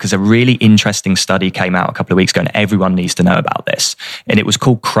light because a really interesting study came out a couple of weeks ago, and everyone needs to know about this. And it was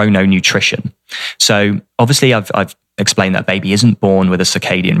called chrononutrition. So obviously I've explained that baby isn't born with a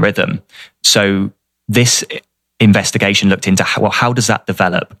circadian rhythm. So this investigation looked into how does that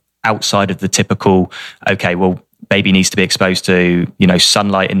develop outside of the typical, baby needs to be exposed to,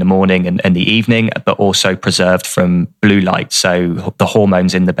 sunlight in the morning and the evening, but also preserved from blue light. So the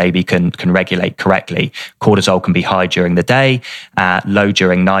hormones in the baby can regulate correctly. Cortisol can be high during the day, low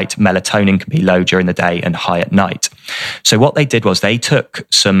during night. Melatonin can be low during the day and high at night. So what they did was they took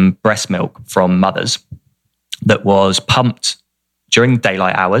some breast milk from mothers that was pumped during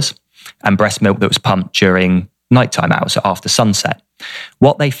daylight hours and breast milk that was pumped during nighttime hours, so after sunset.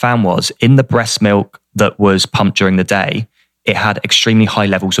 What they found was in the breast milk that was pumped during the day, it had extremely high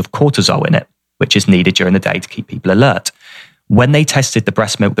levels of cortisol in it, which is needed during the day to keep people alert. When they tested the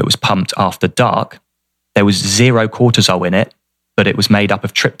breast milk that was pumped after dark, there was 0 cortisol in it, but it was made up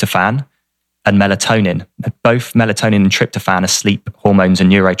of tryptophan and melatonin. Both melatonin and tryptophan are sleep hormones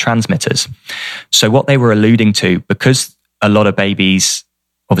and neurotransmitters. So what they were alluding to, because a lot of babies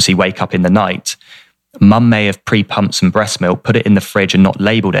obviously wake up in the night, mum may have pre-pumped some breast milk, put it in the fridge and not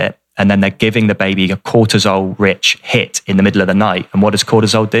labeled it, and then they're giving the baby a cortisol-rich hit in the middle of the night. And what does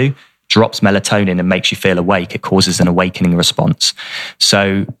cortisol do? Drops melatonin and makes you feel awake. It causes an awakening response.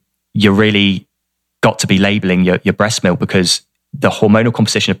 So you really got to be labeling your breast milk, because the hormonal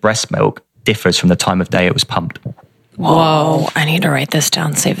composition of breast milk differs from the time of day it was pumped. Whoa, I need to write this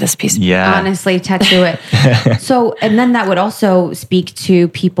down, save this piece. Yeah. Honestly, tattoo it. So, and then that would also speak to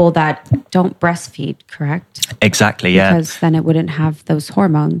people that don't breastfeed, correct? Exactly, yeah. Because then it wouldn't have those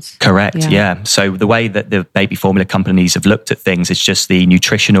hormones. Correct, yeah. So the way that the baby formula companies have looked at things is just the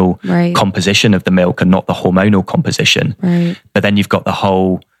nutritional composition of the milk and not the hormonal composition. Right. But then you've got the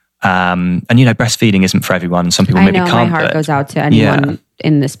whole, and breastfeeding isn't for everyone. Some people maybe can't. My heart goes out to anyone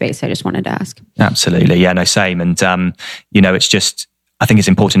in this space. I just wanted to ask. Absolutely. Yeah, no, same. And, it's just, I think it's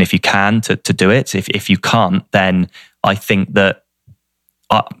important if you can to do it. If you can't, then I think that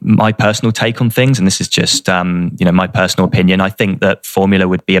my personal take on things, and this is just, my personal opinion, I think that formula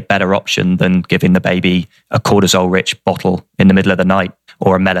would be a better option than giving the baby a cortisol-rich bottle in the middle of the night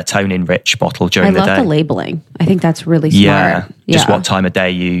or a melatonin-rich bottle during the day. I love the labeling. I think that's really smart. Yeah, just what time of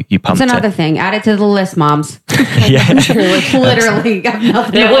day you pump it. That's another thing. Add it to the list, moms. Literally have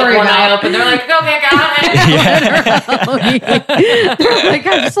nothing to worry about. Eye open. They're like, okay, got it. They're like,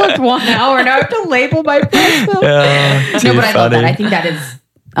 I just slept 1 hour and I have to label my breast milk. No, but I love that. I think that is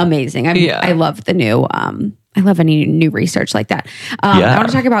amazing. I love the new, I love any new research like that. I want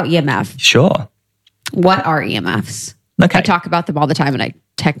to talk about EMF. Sure. What are EMFs? Okay. I talk about them all the time and I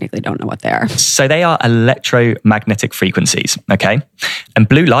technically don't know what they are. So they are electromagnetic frequencies, okay? And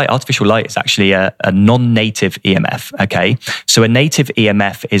blue light, artificial light, is actually a non-native EMF, okay? So a native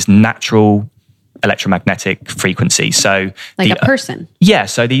EMF is natural electromagnetic frequency. So like a person. Yeah.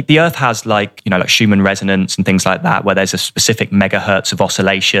 So the Earth has like Schumann resonance and things like that, where there's a specific megahertz of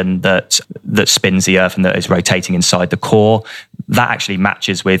oscillation that spins the Earth and that is rotating inside the core. That actually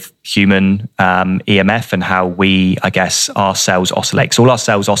matches with human EMF and how our cells oscillate. So all our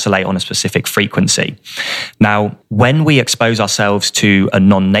cells oscillate on a specific frequency. Now, when we expose ourselves to a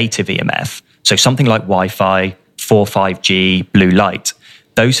non-native EMF, so something like Wi-Fi, 4, 5G, blue light,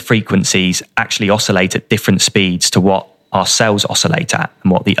 those frequencies actually oscillate at different speeds to what our cells oscillate at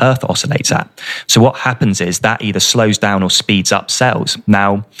and what the Earth oscillates at. So what happens is that either slows down or speeds up cells.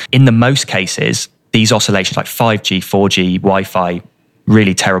 Now, in the most cases, these oscillations like 5G, 4G, Wi-Fi,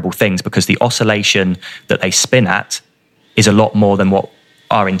 really terrible things, because the oscillation that they spin at is a lot more than what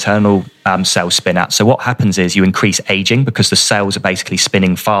our internal cells spin at. So what happens is you increase aging because the cells are basically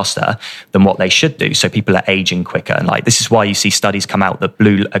spinning faster than what they should do. So people are aging quicker. And this is why you see studies come out that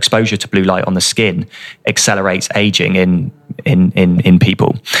exposure to blue light on the skin accelerates aging in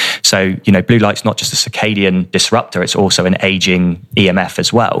people. So, blue light's not just a circadian disruptor, it's also an aging EMF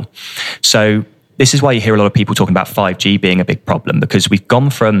as well. So this is why you hear a lot of people talking about 5G being a big problem, because we've gone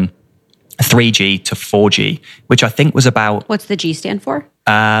from 3G to 4G, which I think was about... What's the G stand for?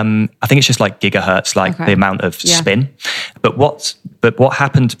 I think it's just like gigahertz, the amount of spin. But what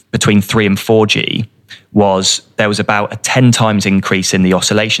happened between 3 and 4G was there was about a 10 times increase in the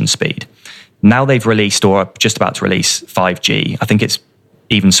oscillation speed. Now they've released, or are just about to release, 5G. I think it's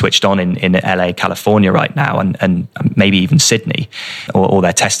even switched on in LA, California right now, and maybe even Sydney, or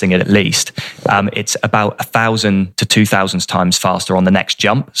they're testing it at least. It's about 1,000 to 2,000 times faster on the next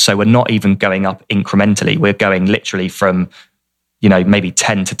jump. So we're not even going up incrementally. We're going literally from, maybe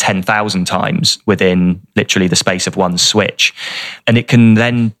 10 to 10,000 times within literally the space of one switch. And it can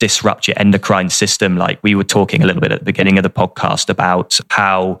then disrupt your endocrine system. Like we were talking a little bit at the beginning of the podcast about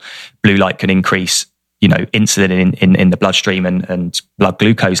how blue light can increase insulin in the bloodstream and blood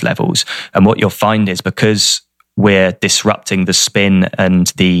glucose levels. And what you'll find is, because we're disrupting the spin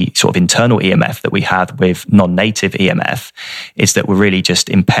and the sort of internal EMF that we have with non-native EMF, is that we're really just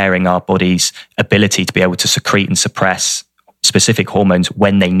impairing our body's ability to be able to secrete and suppress specific hormones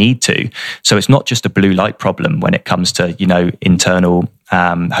when they need to. So it's not just a blue light problem when it comes to, internal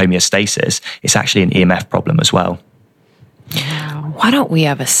homeostasis. It's actually an EMF problem as well. Wow. Why don't we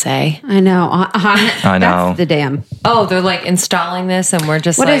have a say? I know. I know. That's the damn. Oh, they're like installing this and we're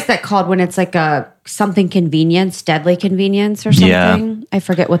just What is that called when it's like a something convenience, deadly convenience or something? Yeah. I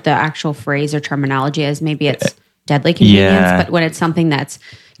forget what the actual phrase or terminology is. Maybe it's deadly convenience, but when it's something that's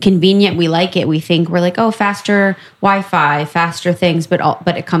convenient, we like it. We think we're like, oh, faster Wi-Fi, faster things, but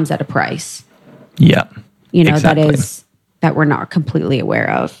it comes at a price. Yeah. Exactly. that we're not completely aware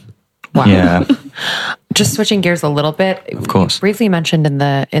of. Wow. Yeah. Just switching gears a little bit. Of course. You briefly mentioned in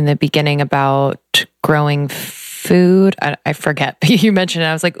the beginning about growing food. I forget. You mentioned it.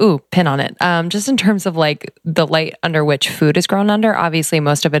 I was like, ooh, pin on it. Just in terms of like the light under which food is grown under, obviously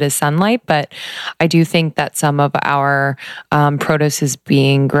most of it is sunlight, but I do think that some of our produce is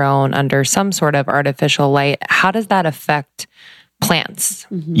being grown under some sort of artificial light. How does that affect plants?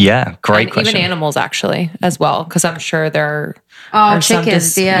 Yeah, great question. Even animals actually as well, because I'm sure there are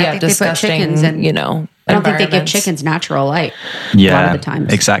chickens. I think they put chickens in, I don't think they give chickens natural light a lot of the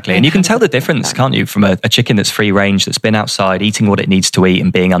times. Exactly. And you can tell the difference, can't you, from a chicken that's free range, that's been outside, eating what it needs to eat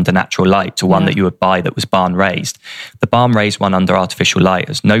and being under natural light, to one that you would buy that was barn raised. The barn raised one under artificial light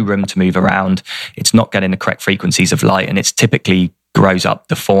has no room to move around. It's not getting the correct frequencies of light, and it's typically grows up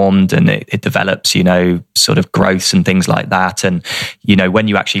deformed, and it develops, sort of growths and things like that. And, when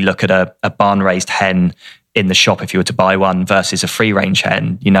you actually look at a barn raised hen in the shop, if you were to buy one versus a free range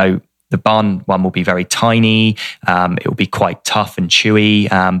hen, the barn one will be very tiny. It will be quite tough and chewy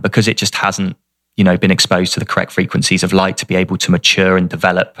because it just hasn't, been exposed to the correct frequencies of light to be able to mature and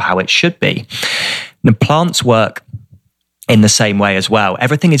develop how it should be. And plants work in the same way as well.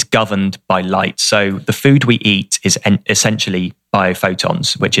 Everything is governed by light. So the food we eat is essentially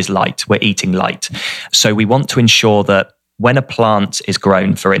biophotons, which is light. We're eating light. So we want to ensure that when a plant is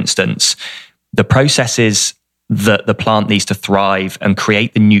grown, for instance, the processes that the plant needs to thrive and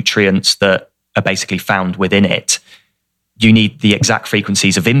create the nutrients that are basically found within it, you need the exact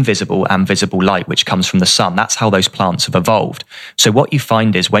frequencies of invisible and visible light, which comes from the sun. That's how those plants have evolved. So what you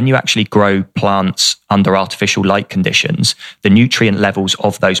find is when you actually grow plants under artificial light conditions, the nutrient levels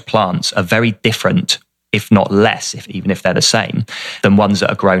of those plants are very different, if not less, even if they're the same, than ones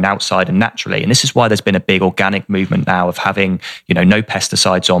that are grown outside and naturally. And this is why there's been a big organic movement now of having, no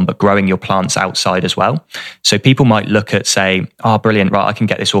pesticides on, but growing your plants outside as well. So people might look at, say, oh, brilliant, right, I can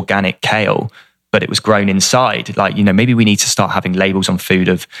get this organic kale, but it was grown inside. Like, maybe we need to start having labels on food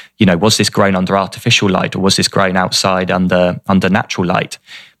of, was this grown under artificial light, or was this grown outside under natural light?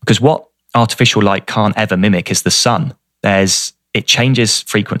 Because what artificial light can't ever mimic is the sun. It changes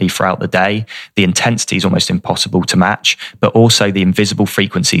frequently throughout the day. The intensity is almost impossible to match, but also the invisible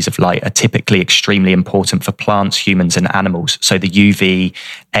frequencies of light are typically extremely important for plants, humans, and animals. So the UVA,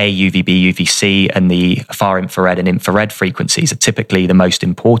 UVB, UVC, and the far infrared and infrared frequencies are typically the most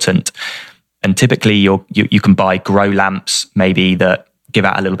important. And typically you can buy grow lamps maybe that give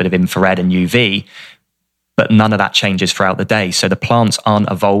out a little bit of infrared and UV, but none of that changes throughout the day. So the plants aren't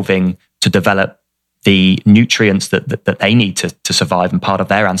evolving to develop the nutrients that they need to survive and part of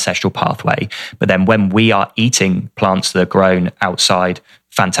their ancestral pathway. But then when we are eating plants that are grown outside,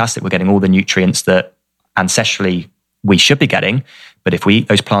 fantastic, we're getting all the nutrients that ancestrally we should be getting. But if we eat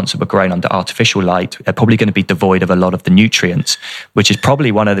those plants that were grown under artificial light, they're probably going to be devoid of a lot of the nutrients, which is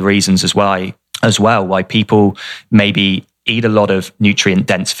probably one of the reasons why people maybe eat a lot of nutrient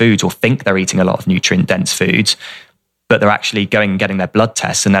dense foods or think they're eating a lot of nutrient dense foods, but they're actually going and getting their blood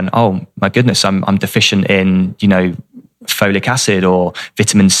tests, and then, oh my goodness, I'm deficient in, folic acid or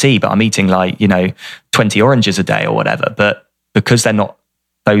vitamin C, but I'm eating 20 oranges a day or whatever. But because they're not,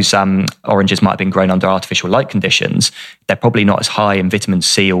 those oranges might have been grown under artificial light conditions, they're probably not as high in vitamin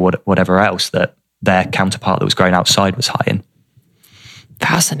C or whatever else that their counterpart that was grown outside was high in.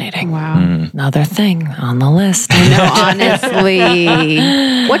 Fascinating. Wow. Another thing on the list. No, honestly.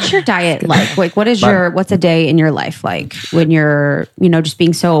 What's your diet like? Like, what's a day in your life like when you're, just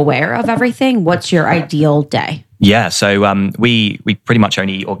being so aware of everything? What's your ideal day? Yeah, so we pretty much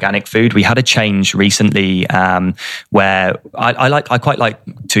only eat organic food. We had a change recently where I quite like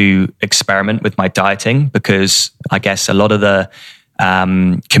to experiment with my dieting, because I guess a lot of the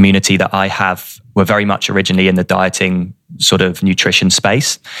community that I have were very much originally in the dieting sort of nutrition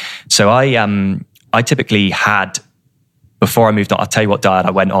space. So I typically had, before I moved on, I'll tell you what diet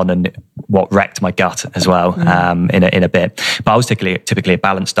I went on and what wrecked my gut as well in a bit. But I was typically a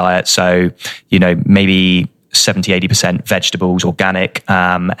balanced diet. So, maybe 70-80% vegetables, organic,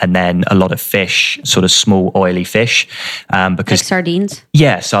 and then a lot of fish, sort of small oily fish. Because like sardines?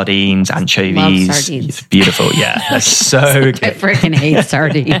 Yeah, sardines, anchovies. Love sardines. It's beautiful. Yeah, that's so good. I freaking hate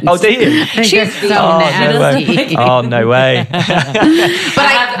sardines. Oh, do you? She's so nasty. Oh, no way. But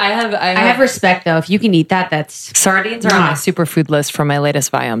I have respect though. If you can eat that, that's sardines are on my superfood list for my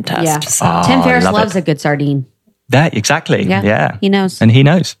latest Viome test. Yeah. So. Tim Ferriss loves a good sardine. That exactly. Yeah. He knows. And he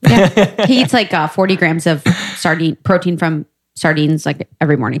knows. Yeah. He eats like 40 grams of protein from sardines like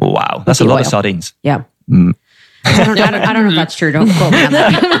every morning. Wow. That's a lot of sardines. Yeah. I don't know if that's true. Don't quote me on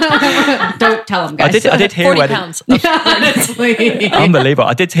that. Don't tell him, guys. I did hear 40 pounds. Honestly. Unbelievable.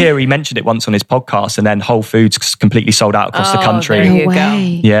 I did hear he mentioned it once on his podcast, and then Whole Foods completely sold out across the country. There you No go.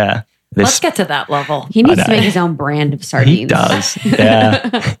 way. Yeah. Let's get to that level. He needs to make his own brand of sardines. He does.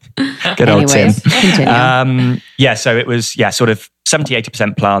 Yeah. Good old Tim. Anyways, continue. So it was, sort of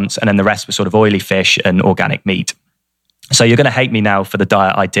 70-80% plants, and then the rest was sort of oily fish and organic meat. So you're going to hate me now for the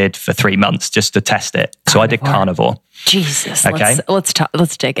diet I did for 3 months just to test it. So I did carnivore. Jesus. Okay.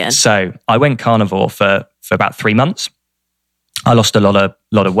 Let's dig in. So I went carnivore for about 3 months. I lost a lot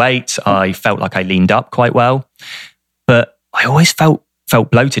of weight. I felt like I leaned up quite well, but I always felt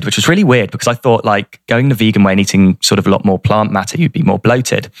bloated, which was really weird, because I thought like going the vegan way and eating sort of a lot more plant matter, you'd be more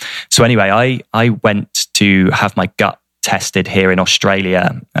bloated. So anyway, I went to have my gut tested here in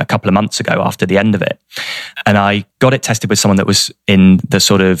Australia a couple of months ago after the end of it. And I got it tested with someone that was in the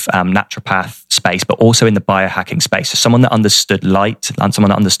sort of naturopath space, but also in the biohacking space. So someone that understood light and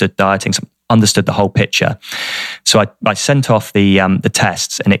someone that understood dieting, understood the whole picture. So I sent off the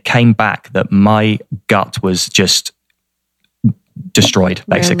tests, and it came back that my gut was just destroyed,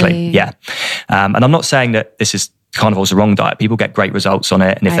 basically. Really? Yeah. And I'm not saying that this is carnivore's the wrong diet. People get great results on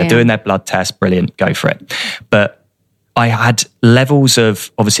it. And if they're doing their blood test, brilliant, go for it. But I had levels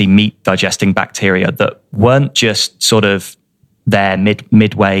of obviously meat digesting bacteria that weren't just sort of there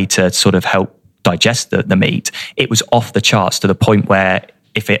midway to sort of help digest the meat. It was off the charts to the point where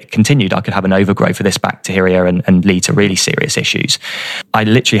if it continued, I could have an overgrowth of this bacteria and lead to really serious issues. I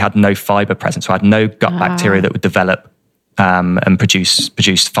literally had no fiber present. So I had no gut bacteria that would develop and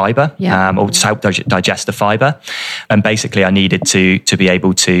produce fiber, or to help digest the fiber. And basically I needed to be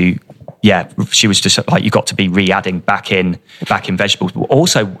able to, she was just like, you got to be re-adding back in vegetables. But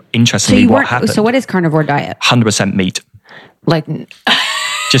also, interestingly, what happened? So what is carnivore diet? 100% meat. Like,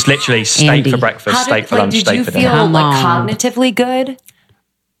 just literally steak for breakfast, steak for lunch, steak for dinner. Did you feel like cognitively good?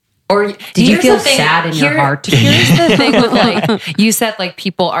 Or did you feel sad in your heart? Here's the thing with like, you said like if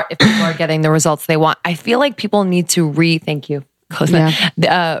people are getting the results they want, I feel like people need to think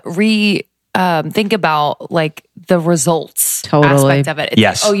about like the results aspect of it. It's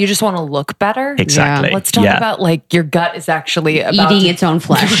yes. Like, you just want to look better? Exactly. Yeah. Let's talk about like your gut is actually eating its own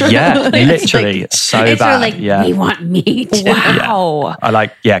flesh. Yeah, literally. It's so it's bad. Like, we want meat. Wow.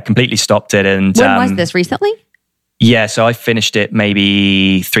 I completely stopped it. And when was this? Recently? Yeah, so I finished it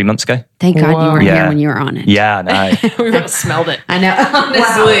maybe 3 months ago. Thank God you weren't here when you were on it. Yeah, I know. We would have smelled it. I know.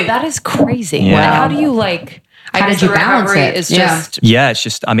 Honestly. Wow, that is crazy. Yeah. Like, how do you like... How did you balance it? Is just... Yeah, it's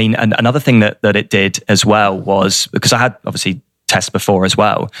just, I mean, another thing that it did as well was, because I had obviously tests before as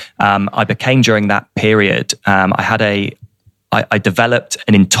well, I became during that period, I developed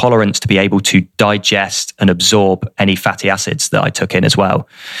an intolerance to be able to digest and absorb any fatty acids that I took in as well.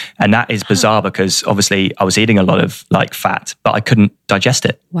 And that is bizarre because obviously I was eating a lot of like fat, but I couldn't digest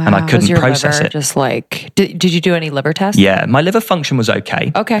it and I couldn't process it. Just like, did you do any liver tests? Yeah, my liver function was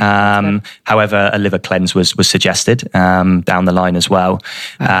okay. Okay. However, a liver cleanse was suggested down the line as well.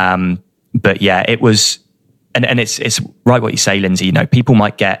 But yeah, it was, and it's right what you say, Lindsay. You know, people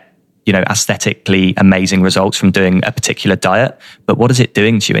might get aesthetically amazing results from doing a particular diet, but what is it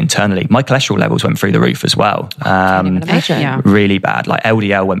doing to you internally? My cholesterol levels went through the roof as well. Really bad. Like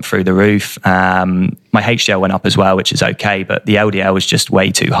LDL went through the roof. My HDL went up as well, which is okay, but the LDL was just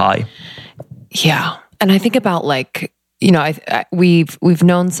way too high. Yeah. And I think about like, we've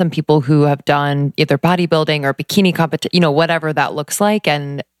known some people who have done either bodybuilding or bikini competition, whatever that looks like,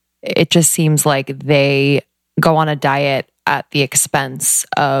 and it just seems like they go on a diet at the expense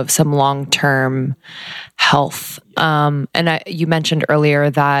of some long-term health. You mentioned earlier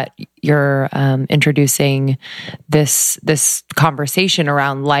that you're introducing this conversation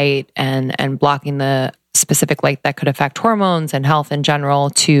around light and blocking the specific light that could affect hormones and health in general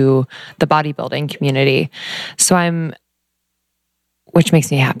to the bodybuilding community. Which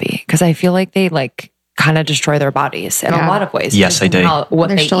makes me happy because I feel like they kind of destroy their bodies in a lot of ways. Yes, they do.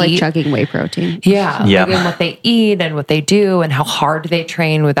 They're still eat. Chugging whey protein. Yeah. And what they eat and what they do and how hard they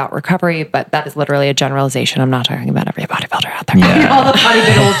train without recovery. But that is literally a generalization. I'm not talking about every bodybuilder out there. Yeah. All the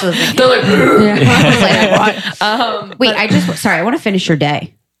bodybuilders. Wait, I want to finish your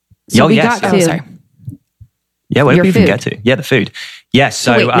day. So we got to... sorry. Yeah, where did we even get to? Yeah, the food. Yes.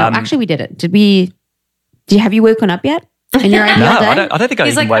 So wait, no, actually we did it. Have you woken up yet? In your ideal day? I don't think I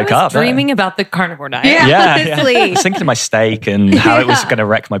even woke up. Dreaming about the carnivore diet. Yeah. I was thinking of my steak and how it was going to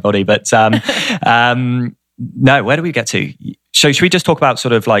wreck my body. But no, where do we get to? So should we just talk about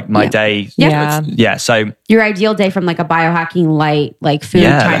sort of like my day? Yeah. So your ideal day from like a biohacking light, like food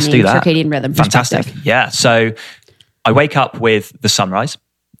timing, circadian rhythm perspective. Fantastic. Yeah. So I wake up with the sunrise.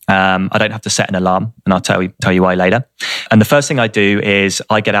 I don't have to set an alarm, and I'll tell you why later. And the first thing I do is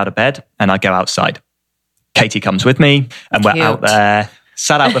I get out of bed and I go outside. Katie comes with me, and we're out there,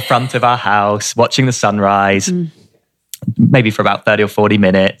 sat out the front of our house, watching the sunrise, maybe for about 30 or 40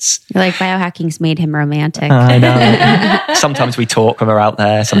 minutes. You're like, biohacking's made him romantic. I know. Sometimes we talk when we're out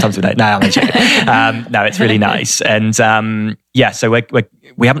there. Sometimes we don't. No, I'm joking. No, it's really nice. And so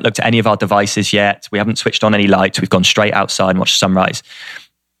we haven't looked at any of our devices yet. We haven't switched on any lights. We've gone straight outside and watched the sunrise.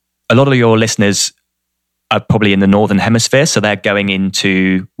 A lot of your listeners are probably in the Northern Hemisphere, so they're going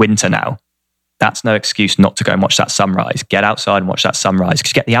into winter now. That's no excuse not to go and watch that sunrise. Get outside and watch that sunrise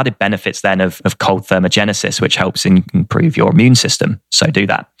because you get the added benefits then of cold thermogenesis, which helps improve your immune system. So do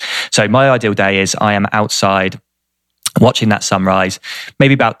that. So my ideal day is I am outside watching that sunrise,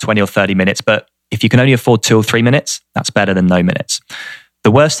 maybe about 20 or 30 minutes. But if you can only afford 2 or 3 minutes, that's better than no minutes. The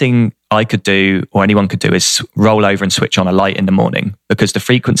worst thing I could do or anyone could do is roll over and switch on a light in the morning because the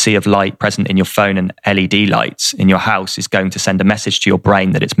frequency of light present in your phone and LED lights in your house is going to send a message to your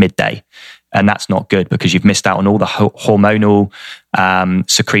brain that it's midday. And that's not good because you've missed out on all the hormonal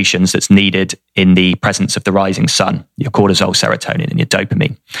secretions that's needed in the presence of the rising sun, your cortisol, serotonin, and your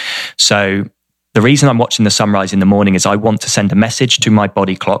dopamine. So the reason I'm watching the sunrise in the morning is I want to send a message to my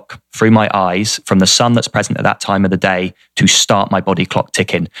body clock through my eyes from the sun that's present at that time of the day to start my body clock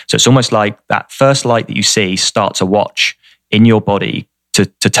ticking. So it's almost like that first light that you see starts a watch in your body to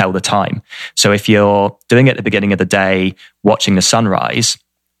tell the time. So if you're doing it at the beginning of the day, watching the sunrise,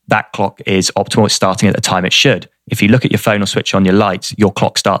 that clock is optimal. It's starting at the time it should. If you look at your phone or switch on your lights, your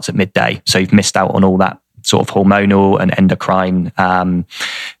clock starts at midday. So you've missed out on all that sort of hormonal and endocrine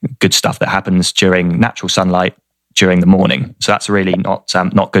good stuff that happens during natural sunlight during the morning. So that's really not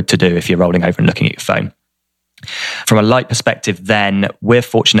good to do if you're rolling over and looking at your phone. From a light perspective, then we're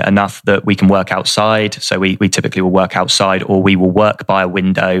fortunate enough that we can work outside. So we typically will work outside, or we will work by a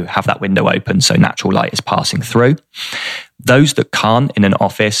window, have that window open so natural light is passing through. Those that can't in an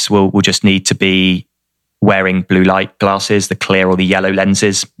office will just need to be wearing blue light glasses, the clear or the yellow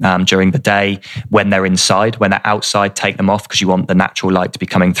lenses during the day. When they're inside, when they're outside, take them off because you want the natural light to be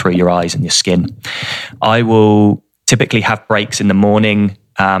coming through your eyes and your skin. I will typically have breaks in the morning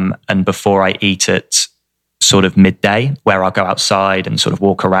and before I eat at sort of midday, where I'll go outside and sort of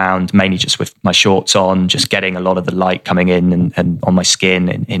walk around, mainly just with my shorts on, just getting a lot of the light coming in and on my skin,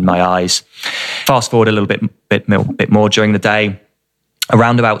 in my eyes. Fast forward a little bit more during the day.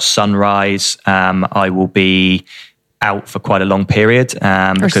 Around about sunrise, I will be out for quite a long period.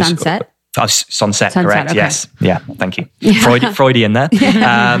 Or sunset? Sunset, correct. Okay. Yes. Yeah. Thank you. Freudian there.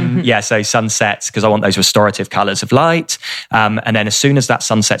 So sunsets, because I want those restorative colors of light. And then as soon as that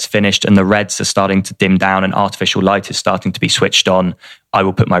sunset's finished and the reds are starting to dim down and artificial light is starting to be switched on, I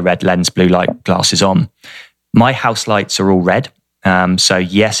will put my red lens blue light glasses on. My house lights are all red. So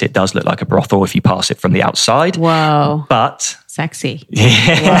yes, it does look like a brothel if you pass it from the outside. Whoa. But sexy.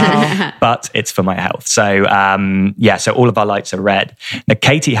 Yeah. But it's for my health. So so all of our lights are red. Now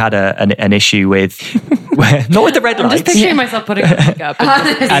Katie had an issue with not with the red lights. I'm just picturing myself putting on makeup.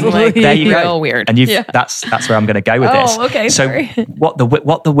 And like, there you go. Weird. And that's where I'm going to go with this. Oh, okay. So what the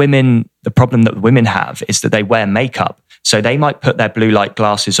problem that women have is that they wear makeup. So they might put their blue light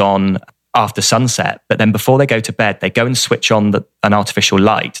glasses on after sunset, but then before they go to bed, they go and switch on an artificial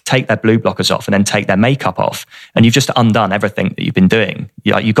light, take their blue blockers off, and then take their makeup off. And you've just undone everything that you've been doing.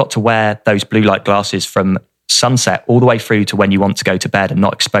 You've got to wear those blue light glasses from sunset all the way through to when you want to go to bed and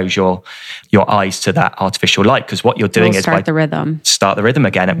not expose your eyes to that artificial light. Because what you're doing is start the rhythm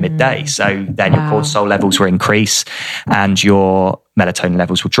again at midday. So then your cortisol levels will increase and your melatonin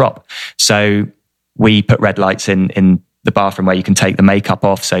levels will drop. So we put red lights in the bathroom where you can take the makeup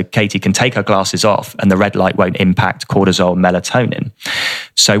off. So Katie can take her glasses off and the red light won't impact cortisol and melatonin.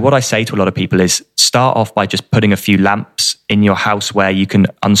 So what I say to a lot of people is start off by just putting a few lamps in your house where you can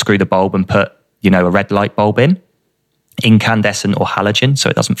unscrew the bulb and put, a red light bulb in, incandescent or halogen, so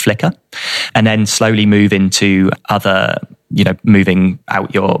it doesn't flicker. And then slowly move into other, moving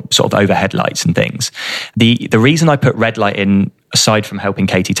out your sort of overhead lights and things. The reason I put red light in, aside from helping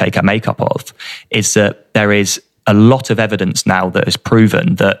Katie take her makeup off, is that there is a lot of evidence now that has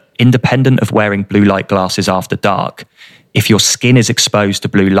proven that independent of wearing blue light glasses after dark, if your skin is exposed to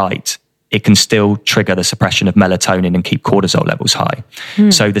blue light, it can still trigger the suppression of melatonin and keep cortisol levels high.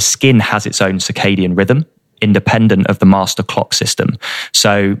 So the skin has its own circadian rhythm, independent of the master clock system.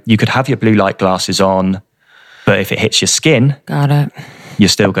 So you could have your blue light glasses on, but if it hits your skin, you're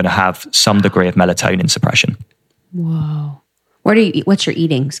still going to have some degree of melatonin suppression. Whoa. Where do you eat? What's your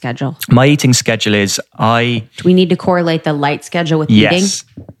eating schedule? My eating schedule is Do we need to correlate the light schedule with eating? Yes,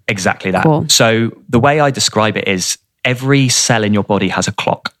 exactly that. Cool. So the way I describe it is every cell in your body has a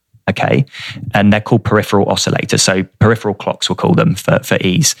clock, okay? And they're called peripheral oscillators. So peripheral clocks, we'll call them for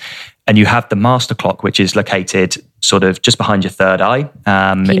ease. And you have the master clock, which is located sort of just behind your third eye.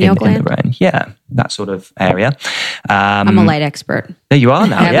 Pineal gland? In the brain. Yeah, that sort of area. I'm a light expert. There you are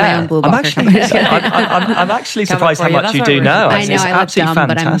now. I have my own blue blocker company. I'm actually surprised how much you do know. I know, I look dumb,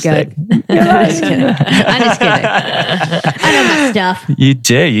 fantastic. But I'm good. I'm just kidding. I know my stuff. You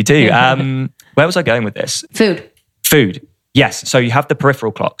do. Where was I going with this? Food. Yes. So you have the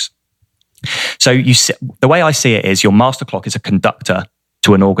peripheral clocks. So the way I see it is your master clock is a conductor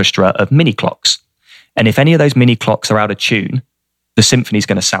to an orchestra of mini clocks. And if any of those mini clocks are out of tune, the symphony is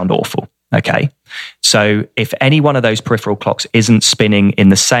going to sound awful. Okay. So if any one of those peripheral clocks isn't spinning in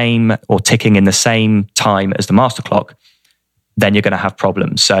the same or ticking in the same time as the master clock, then you're going to have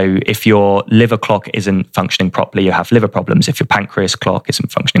problems. So if your liver clock isn't functioning properly, you have liver problems. If your pancreas clock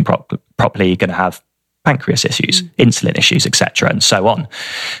isn't functioning properly, you're going to have pancreas issues, insulin issues, etc., and so on.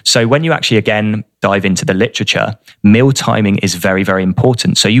 So when you actually, again, dive into the literature, meal timing is very, very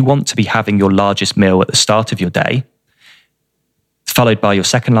important. So you want to be having your largest meal at the start of your day, followed by your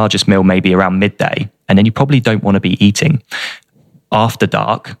second largest meal maybe around midday, and then you probably don't want to be eating after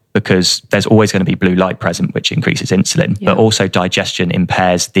dark because there's always going to be blue light present, which increases insulin, but also digestion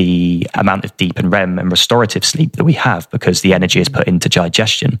impairs the amount of deep and REM and restorative sleep that we have because the energy is put into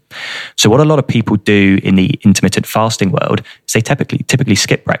digestion. So what a lot of people do in the intermittent fasting world is they typically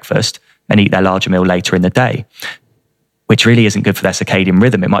skip breakfast and eat their larger meal later in the day, which really isn't good for their circadian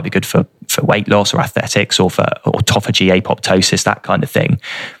rhythm. It might be good for weight loss or athletics or for autophagy, apoptosis, that kind of thing.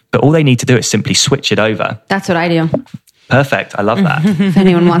 But all they need to do is simply switch it over. That's what I do. Perfect. I love that. If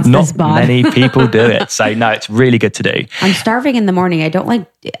anyone wants this bod. Not many people do it. So no, it's really good to do. I'm starving in the morning.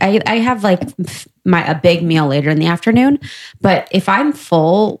 I have like a big meal later in the afternoon, but if I'm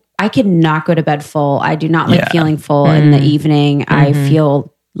full, I cannot go to bed full. I do not like feeling full in the evening. I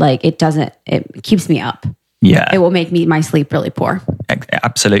feel like it keeps me up. Yeah. It will make my sleep really poor.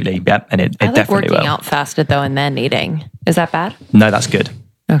 Absolutely. Yeah. And it I like definitely working will. out fasted though and then eating. Is that bad? No, that's good.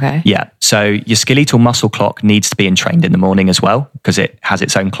 Okay. Yeah. So your skeletal muscle clock needs to be entrained in the morning as well because it has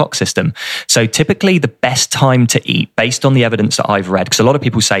its own clock system. So typically the best time to eat, based on the evidence that I've read, because a lot of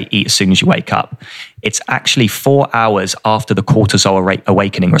people say eat as soon as you wake up. It's actually 4 hours after the cortisol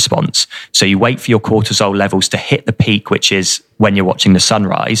awakening response. So you wait for your cortisol levels to hit the peak, which is when you're watching the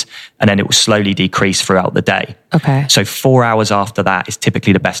sunrise, and then it will slowly decrease throughout the day. Okay. So 4 hours after that is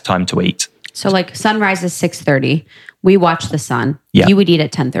typically the best time to eat. So like sunrise is 6:30. We watch the sun. Yeah. You would eat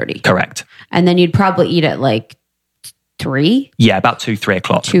at 10:30. Correct. And then you'd probably eat at like 3? Yeah, about 2-3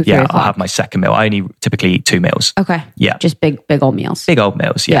 o'clock. 2-3 yeah, o'clock. I'll have my second meal. I only typically eat 2 meals. Okay. Yeah. Just big old meals. Big old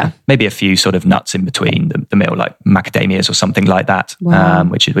meals, yeah. Yeah. Maybe a few sort of nuts in between the meal, like macadamias or something like that, Wow.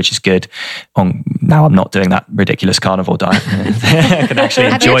 which is good. Now I'm not doing that ridiculous carnivore diet. I can actually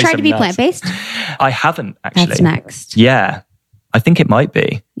Have you enjoy ever tried some to be nuts. plant-based? I haven't actually. That's next. Yeah, I think it might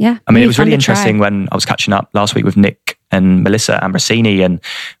be. Yeah. I mean, Maybe it was fun really to try. interesting when I was catching up last week with Nick and Melissa Ambrosini, and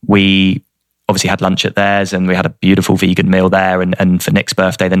we obviously had lunch at theirs and we had a beautiful vegan meal there. And for Nick's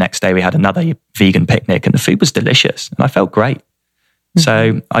birthday, the next day we had another vegan picnic and the food was delicious and I felt great. Mm-hmm.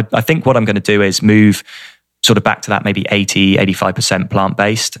 So I think what I'm going to do is move sort of back to that maybe 80-85%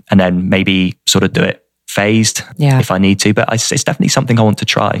 plant-based and then maybe sort of do it phased if I need to. But it's definitely something I want to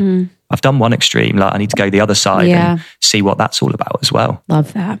try. I've done one extreme. Like I need to go the other side and see what that's all about as well.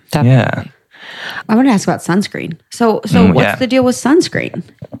 Love that. Yeah. I want to ask about sunscreen. So what's the deal with sunscreen?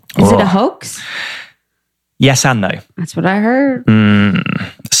 Is it a hoax? Yes and no. That's what I heard.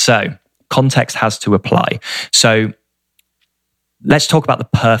 So context has to apply. So let's talk about the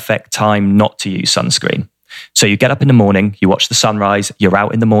perfect time not to use sunscreen. So you get up in the morning, you watch the sunrise, you're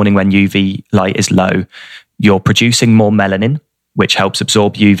out in the morning when UV light is low, you're producing more melanin, which helps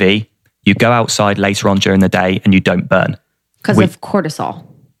absorb UV. You go outside later on during the day and you don't burn. Because of cortisol?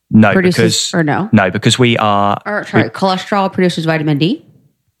 No, because we are... cholesterol produces vitamin D?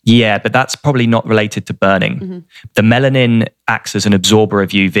 Yeah, but that's probably not related to burning. Mm-hmm. The melanin acts as an absorber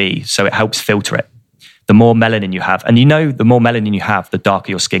of UV, so it helps filter it. The more melanin you have, and the more melanin you have, the darker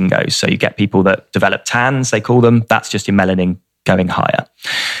your skin goes. So you get people that develop tans, they call them. That's just your melanin going higher.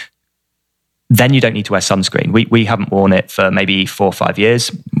 Then you don't need to wear sunscreen. We haven't worn it for maybe 4 or 5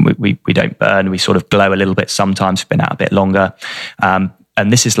 years. We don't burn. We sort of glow a little bit sometimes. We've been out a bit longer.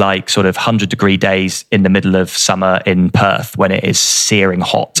 And this is like sort of 100-degree days in the middle of summer in Perth when it is searing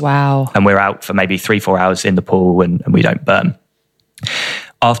hot. Wow. And we're out for maybe 3-4 hours in the pool and we don't burn.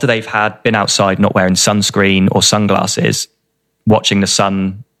 After they've been outside not wearing sunscreen or sunglasses, watching the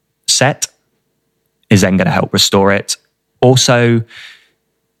sun set is then going to help restore it. Also,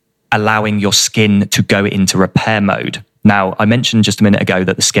 allowing your skin to go into repair mode. Now, I mentioned just a minute ago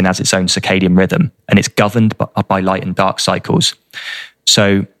that the skin has its own circadian rhythm and it's governed by light and dark cycles.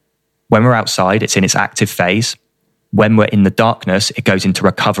 So when we're outside, it's in its active phase. When we're in the darkness, it goes into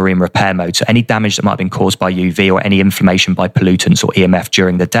recovery and repair mode. So any damage that might have been caused by UV or any inflammation by pollutants or EMF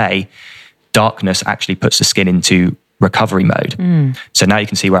during the day, darkness actually puts the skin into recovery mode. So now you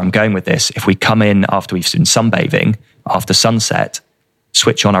can see where I'm going with this. If we come in after we've been sunbathing, after sunset,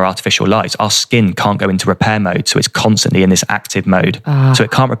 switch on our artificial lights, our skin can't go into repair mode. So it's constantly in this active mode. So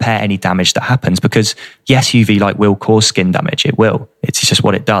it can't repair any damage that happens because yes, UV light will cause skin damage. It will. It's just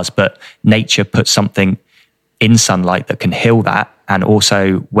what it does. But nature puts something in sunlight that can heal that. And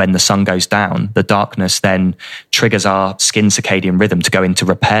also when the sun goes down, the darkness then triggers our skin circadian rhythm to go into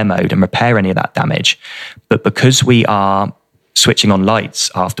repair mode and repair any of that damage. But because we are switching on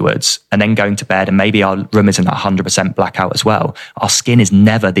lights afterwards and then going to bed and maybe our room isn't 100% blackout as well, our skin is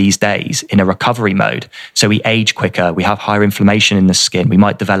never these days in a recovery mode. So we age quicker, we have higher inflammation in the skin, we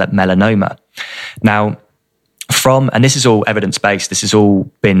might develop melanoma. Now, and this is all evidence-based, this has all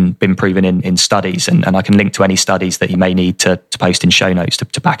been proven in studies, and I can link to any studies that you may need to post in show notes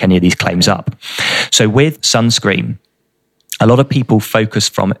to back any of these claims up. So with sunscreen, a lot of people focus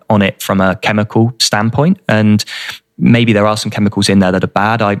on it from a chemical standpoint, and maybe there are some chemicals in there that are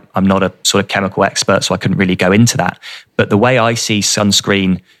bad. I'm not a sort of chemical expert, so I couldn't really go into that. But the way I see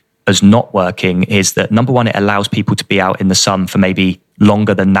sunscreen as not working is that, number one, it allows people to be out in the sun for maybe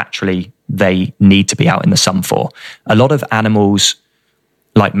longer than naturally they need to be out in the sun for. A lot of animals,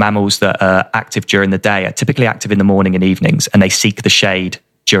 like mammals that are active during the day, are typically active in the morning and evenings, and they seek the shade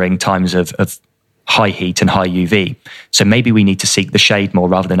during times of high heat and high UV. So maybe we need to seek the shade more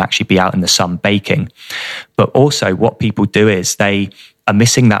rather than actually be out in the sun baking. But also what people do is they are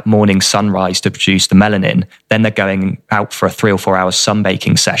missing that morning sunrise to produce the melanin. Then they're going out for a 3 or 4 hour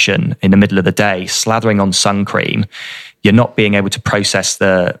sunbaking session in the middle of the day, slathering on sun cream. You're not being able to process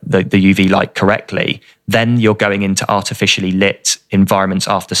the UV light correctly. Then you're going into artificially lit environments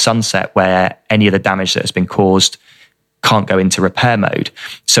after sunset where any of the damage that has been caused can't go into repair mode.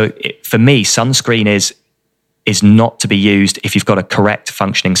 So for me, sunscreen is not to be used if you've got a correct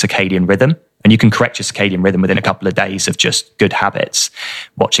functioning circadian rhythm. And you can correct your circadian rhythm within a couple of days of just good habits,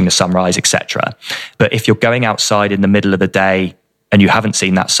 watching the sunrise, etc. But if you're going outside in the middle of the day and you haven't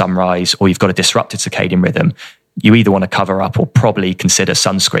seen that sunrise, or you've got a disrupted circadian rhythm, you either want to cover up or probably consider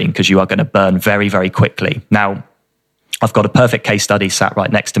sunscreen, because you are going to burn very, very quickly. Now, I've got a perfect case study sat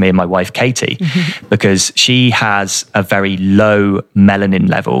right next to me and my wife, Katie, because she has a very low melanin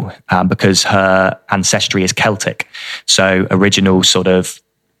level because her ancestry is Celtic. So original sort of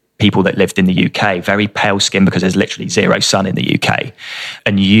people that lived in the UK, very pale skin because there's literally zero sun in the UK.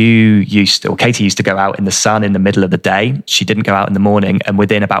 And Katie used to go out in the sun in the middle of the day. She didn't go out in the morning. And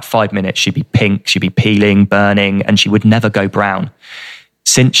within about 5 minutes, she'd be pink, she'd be peeling, burning, and she would never go brown.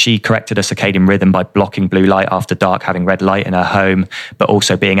 Since she corrected her circadian rhythm by blocking blue light after dark, having red light in her home, but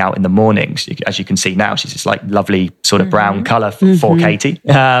also being out in the mornings, as you can see now, she's this like lovely sort of brown color for Katie.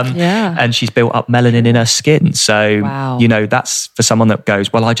 And she's built up melanin in her skin. So, that's for someone that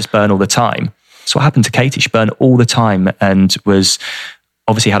goes, well, I just burn all the time. So what happened to Katie? She burned all the time and was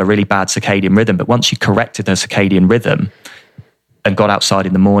obviously had a really bad circadian rhythm. But once she corrected her circadian rhythm and got outside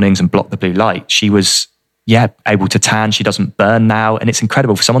in the mornings and blocked the blue light, she was able to tan. She doesn't burn now. And it's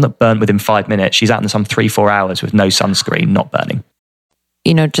incredible. For someone that burnt within 5 minutes, she's out in the sun 3-4 hours with no sunscreen, not burning.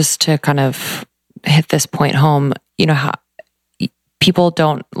 just to kind of hit this point home, how people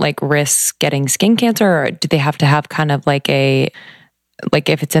don't like risk getting skin cancer, or do they have to have kind of like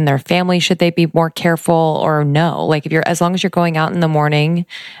if it's in their family, should they be more careful or no? Like as long as you're going out in the morning,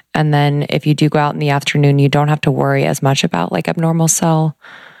 and then if you do go out in the afternoon, you don't have to worry as much about like abnormal cell.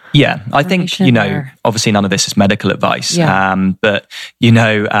 Yeah, I think, obviously none of this is medical advice, but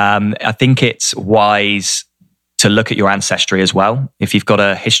I think it's wise to look at your ancestry as well. If you've got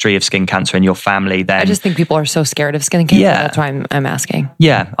a history of skin cancer in your family, then I just think people are so scared of skin cancer. That's why I'm asking.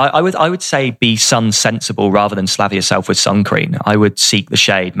 Yeah, I would say be sun sensible rather than slaver yourself with sun cream. I would seek the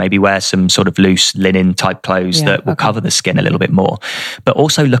shade, maybe wear some sort of loose linen type clothes that will cover the skin a little bit more. But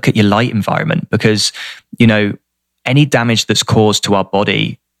also look at your light environment, because, any damage that's caused to our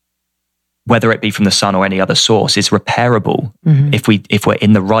body, whether it be from the sun or any other source, is repairable if we're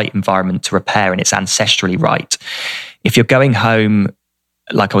in the right environment to repair and it's ancestrally right. If you're going home,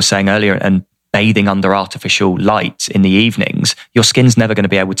 like I was saying earlier, and bathing under artificial light in the evenings, your skin's never going to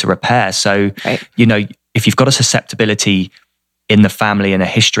be able to repair. So, if you've got a susceptibility in the family and a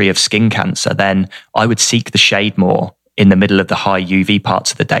history of skin cancer, then I would seek the shade more in the middle of the high UV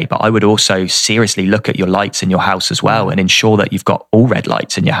parts of the day. But I would also seriously look at your lights in your house as well and ensure that you've got all red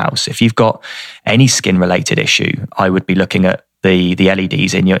lights in your house. If you've got any skin related issue, I would be looking at the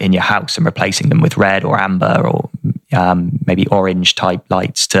LEDs in your house and replacing them with red or amber or maybe orange type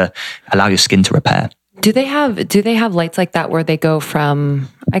lights to allow your skin to repair. Do they have lights like that where they go from,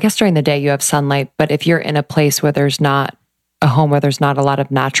 I guess during the day you have sunlight, but if you're in a place where there's not a home where there's not a lot of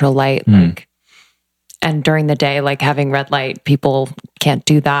natural light, and during the day, like having red light, people can't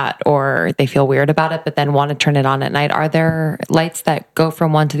do that or they feel weird about it, but then want to turn it on at night. Are there lights that go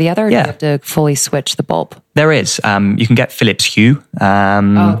from one to the other? Or do you have to fully switch the bulb? There is. You can get Philips Hue.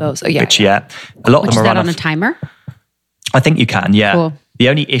 Those. Which, a lot of them are on a timer? I think you can, yeah. Cool. The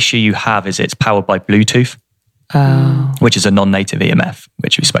only issue you have is it's powered by Bluetooth, which is a non-native EMF,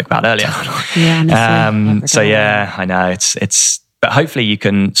 which we spoke about earlier. I know it's. But hopefully you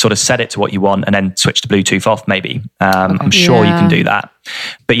can sort of set it to what you want and then switch to Bluetooth off maybe. I'm sure you can do that.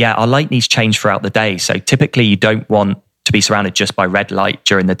 But yeah, our light needs change throughout the day. So typically you don't want to be surrounded just by red light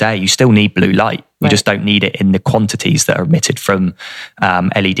during the day. You still need blue light. You just don't need it in the quantities that are emitted from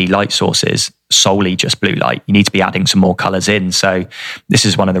LED light sources, solely just blue light. You need to be adding some more colors in. So this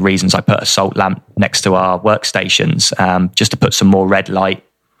is one of the reasons I put a salt lamp next to our workstations, just to put some more red light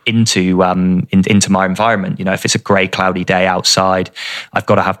into my environment. If it's a grey, cloudy day outside, I've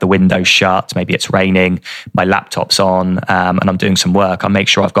got to have the windows shut. Maybe it's raining, my laptop's on, and I'm doing some work. I make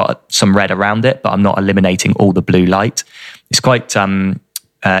sure I've got some red around it, but I'm not eliminating all the blue light. It's quite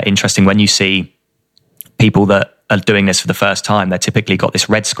interesting when you see people that are doing this for the first time. They're typically got this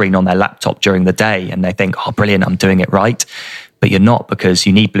red screen on their laptop during the day, and they think, "Oh, brilliant, I'm doing it right." But you're not, because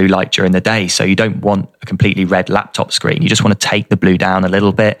you need blue light during the day. So you don't want a completely red laptop screen. You just want to take the blue down a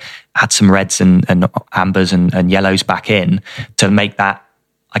little bit, add some reds and ambers and yellows back in to make that,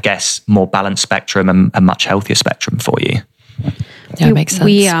 I guess, more balanced spectrum and a much healthier spectrum for you. Yeah, it makes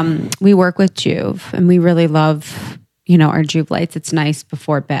sense. We work with Joovv, and we really love, our Joovv lights. It's nice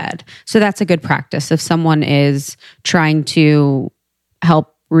before bed. So that's a good practice. If someone is trying to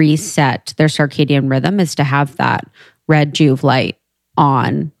help reset their circadian rhythm, is to have that red Joovv light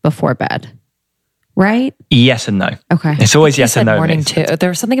on before bed, right? Yes and no. Okay. It's always yes and no. Morning too. There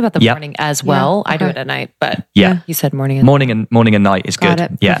was something about the morning as well. I do it at night, but you said morning. Morning and night is good.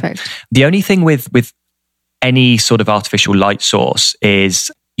 Got it. Yeah. Perfect. The only thing with any sort of artificial light source is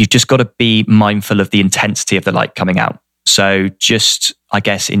you've just got to be mindful of the intensity of the light coming out. So just, I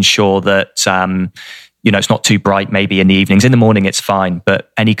guess, ensure that it's not too bright. Maybe in the evenings. In the morning, it's fine, but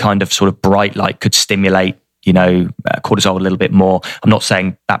any kind of sort of bright light could stimulate cortisol a little bit more. I'm not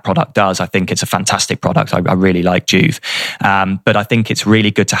saying that product does. I think it's a fantastic product. I really like Joovv. But I think it's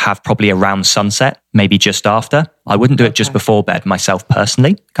really good to have probably around sunset, maybe just after. I wouldn't do it just before bed myself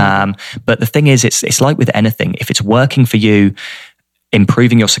personally. But the thing is, it's like with anything. If it's working for you,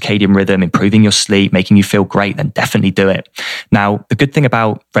 improving your circadian rhythm, improving your sleep, making you feel great, then definitely do it. Now, the good thing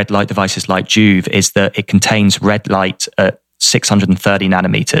about red light devices like Joovv is that it contains red light at 630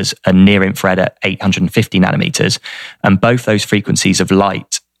 nanometers and near infrared at 850 nanometers. And both those frequencies of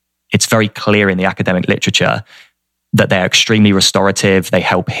light, it's very clear in the academic literature that they're extremely restorative. They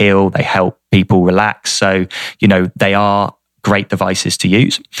help heal. They help people relax. So, they are great devices to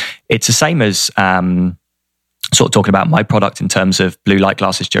use. It's the same as sort of talking about my product in terms of blue light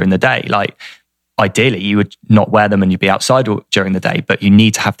glasses during the day. Like, ideally you would not wear them and you'd be outside during the day, but you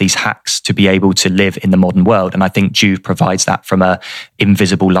need to have these hacks to be able to live in the modern world. And I think Joovv provides that from a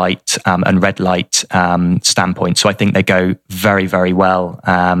invisible light and red light standpoint. So I think they go very, very well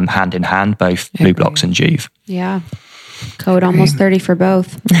hand in hand, both BlueBlox and Joovv. Yeah. Code almost 30 for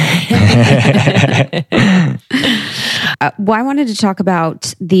both. Well, I wanted to talk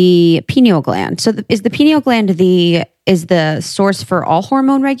about the pineal gland. So is the pineal gland the source for all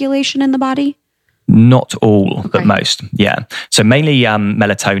hormone regulation in the body? Not all, but most. Yeah. So mainly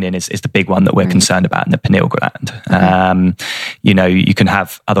melatonin is the big one that we're concerned about in the pineal gland. Okay. You can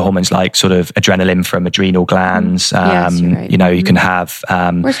have other hormones like sort of adrenaline from adrenal glands. Yes, you're right. You can have...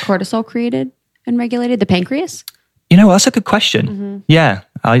 Where's cortisol created and regulated? The pancreas? That's a good question. Yeah.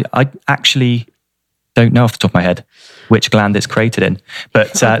 I actually don't know off the top of my head which gland it's created in.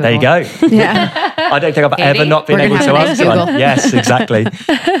 But there you go. Yeah. I don't think I've ever not been able to answer one. Yes, exactly.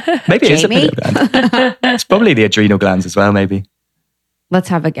 Maybe it is a pineal gland. It's probably the adrenal glands as well, maybe. Let's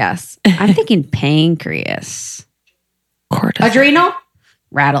have a guess. I'm thinking pancreas. Cortisol. Adrenal?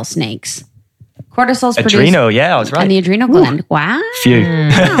 Rattlesnakes. Cortisol's produced. Adrenal, yeah, I was right. And the adrenal gland. Wow. Phew.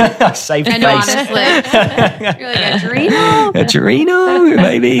 I saved face. Honestly. You're like, adrenal? Adrenal,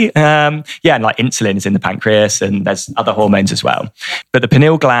 maybe. And like insulin is in the pancreas and there's other hormones as well. But the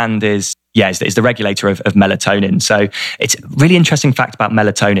pineal gland is the regulator of melatonin. So it's a really interesting fact about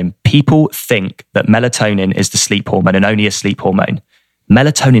melatonin. People think that melatonin is the sleep hormone and only a sleep hormone.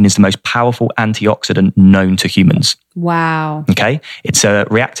 Melatonin is the most powerful antioxidant known to humans. Wow. Okay. It's a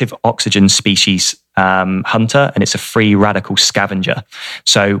reactive oxygen species hunter and it's a free radical scavenger.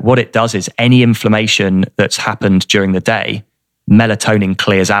 So what it does is any inflammation that's happened during the day, melatonin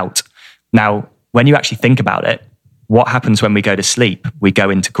clears out. Now, when you actually think about it, what happens when we go to sleep? We go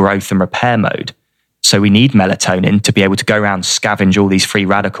into growth and repair mode. So we need melatonin to be able to go around, scavenge all these free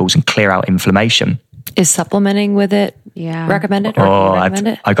radicals and clear out inflammation. Is supplementing with it recommended? Or recommend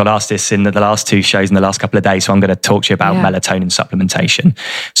it? I got asked this in the last two shows in the last couple of days, so I'm going to talk to you about melatonin supplementation.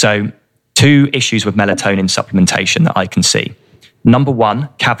 So 2 issues with melatonin supplementation that I can see. Number 1,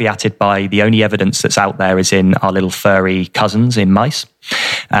 caveated by the only evidence that's out there is in our little furry cousins in mice,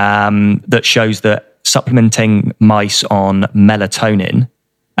 that shows that supplementing mice on melatonin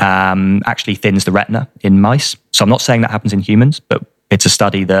actually thins the retina in mice. So I'm not saying that happens in humans, but it's a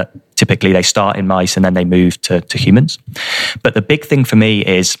study that typically they start in mice and then they move to humans. But the big thing for me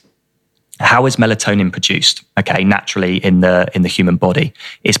is, how is melatonin produced? Okay, naturally in the human body.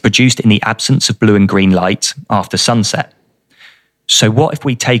 It's produced in the absence of blue and green light after sunset. So what if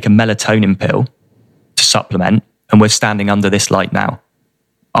we take a melatonin pill to supplement and we're standing under this light now?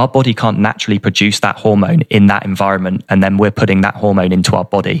 Our body can't naturally produce that hormone in that environment, and then we're putting that hormone into our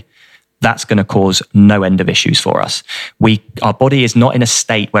body. That's going to cause no end of issues for us. Our body is not in a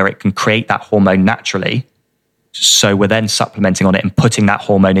state where it can create that hormone naturally. So we're then supplementing on it and putting that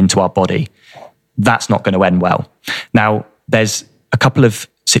hormone into our body. That's not going to end well. Now, there's a couple of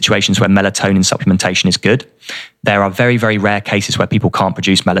situations where melatonin supplementation is good. There are very, very rare cases where people can't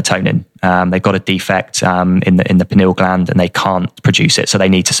produce melatonin. They've got a defect in the pineal gland and they can't produce it, so they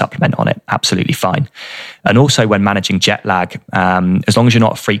need to supplement on it. Absolutely fine. And also when managing jet lag, as long as you're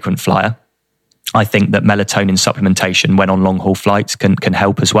not a frequent flyer, I think that melatonin supplementation when on long haul flights can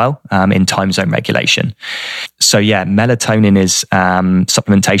help as well in time zone regulation. So yeah, melatonin is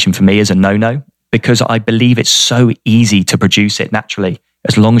supplementation for me is a no-no, because I believe it's so easy to produce it naturally.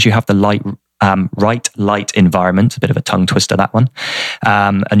 As long as you have the right light environment, a bit of a tongue twister, that one,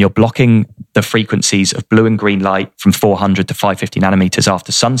 and you're blocking the frequencies of blue and green light from 400 to 550 nanometers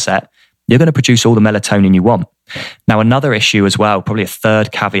after sunset, you're going to produce all the melatonin you want. Now, another issue as well, probably a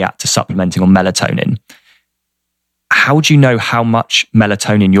third caveat to supplementing on melatonin. How do you know how much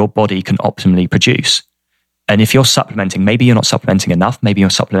melatonin your body can optimally produce? And if you're supplementing, maybe you're not supplementing enough, maybe you're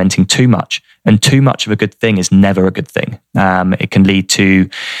supplementing too much. And too much of a good thing is never a good thing. It can lead to,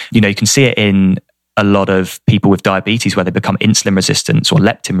 you can see it in a lot of people with diabetes where they become insulin resistant or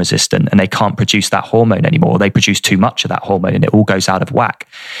leptin resistant and they can't produce that hormone anymore. They produce too much of that hormone and it all goes out of whack.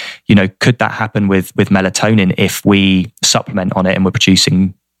 Could that happen with melatonin if we supplement on it and we're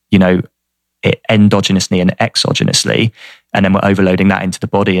producing, it endogenously and exogenously, and then we're overloading that into the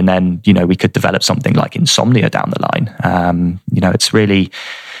body, and then we could develop something like insomnia down the line. It's really,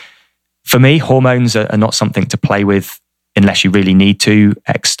 for me, hormones are not something to play with unless you really need to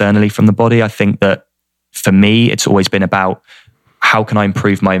externally from the body. I think that for me, it's always been about how can I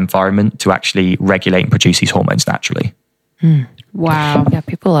improve my environment to actually regulate and produce these hormones naturally. Wow. Yeah,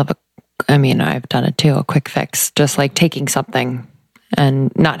 people love I've done it too, a quick fix, just like taking something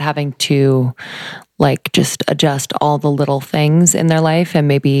and not having to like just adjust all the little things in their life and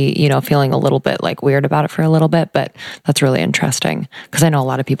maybe, feeling a little bit like weird about it for a little bit. But that's really interesting because I know a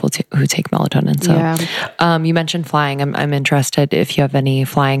lot of people who take melatonin. So you mentioned flying. I'm interested if you have any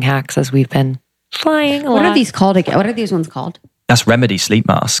flying hacks as we've been flying a lot. What are these called again? What are these ones called? That's Remedy sleep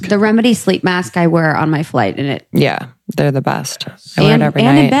mask. The Remedy sleep mask I wear on my flight, and they're the best. I wear it every night.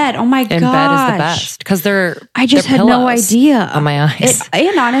 And in bed. Oh my gosh. In bed is the best because I just had no idea on my eyes.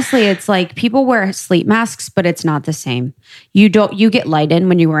 And honestly, it's like people wear sleep masks, but it's not the same. You get light in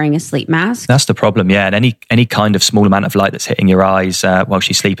when you're wearing a sleep mask. That's the problem, yeah. And any kind of small amount of light that's hitting your eyes while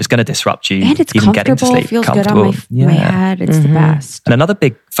you sleep is going to disrupt you. And it's even getting to comfortable. sleep. It feels good on my head. It's the best. And another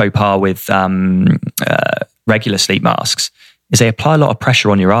big faux pas with regular sleep masks is they apply a lot of pressure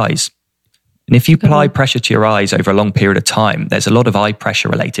on your eyes. And if you apply pressure to your eyes over a long period of time, there's a lot of eye pressure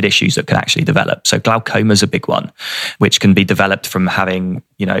related issues that can actually develop. So glaucoma is a big one, which can be developed from having,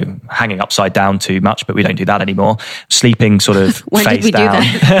 hanging upside down too much, but we don't do that anymore. Sleeping sort of when face did we down.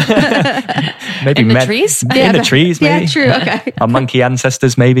 Do that? Maybe in the trees? In the trees, maybe. Yeah, true. Okay. Our monkey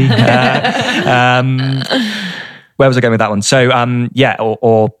ancestors, maybe. Where was I going with that one? So,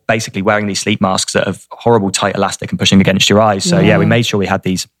 or basically wearing these sleep masks that have horrible tight elastic and pushing against your eyes. So we made sure we had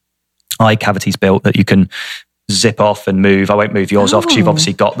these eye cavities built that you can zip off and move. I won't move yours off because you've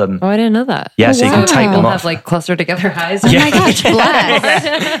obviously got them. Oh, I didn't know that. Yeah, so you can take them People off. have like closer together eyes. Oh my gosh,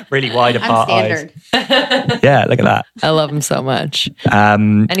 bless. Really wide apart I'm eyes. Yeah, look at that. I love them so much.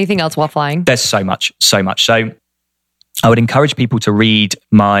 Anything else while flying? There's so much. So I would encourage people to read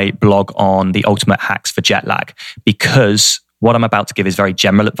my blog on the ultimate hacks for jet lag, because what I'm about to give is very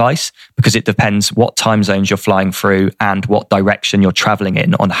general advice, because it depends what time zones you're flying through and what direction you're traveling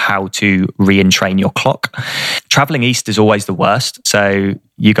in on how to re-entrain your clock. Traveling east is always the worst. So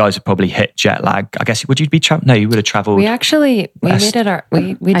you guys have probably hit jet lag. I guess, would you be traveling? No, you would have traveled. We made it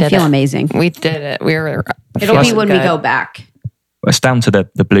we did I feel it. amazing. We did it. It'll be when we go back. It's down to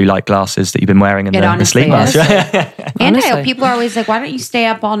the blue light glasses that you've been wearing and the sleep mask. And people are always like, why don't you stay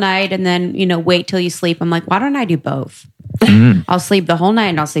up all night and then, wait till you sleep? I'm like, why don't I do both? I'll sleep the whole night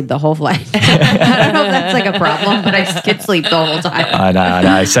and I'll sleep the whole flight. I don't know if that's like a problem, but I could sleep the whole time. I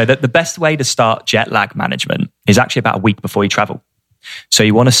know. So the best way to start jet lag management is actually about a week before you travel. So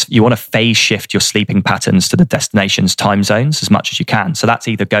you want to phase shift your sleeping patterns to the destination's time zones as much as you can. So that's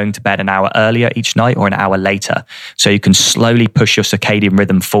either going to bed an hour earlier each night or an hour later. So you can slowly push your circadian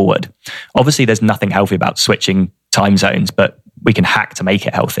rhythm forward. Obviously, there's nothing healthy about switching time zones, but we can hack to make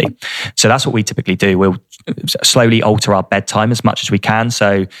it healthy. So that's what we typically do. We'll slowly alter our bedtime as much as we can.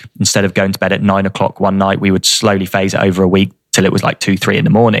 So instead of going to bed at 9 o'clock one night, we would slowly phase it over a week till it was like 2, 3 in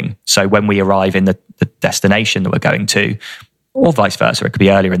the morning. So when we arrive in the destination that we're going to, or vice versa, it could be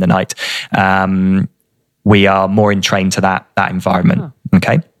earlier in the night, we are more entrained to that environment.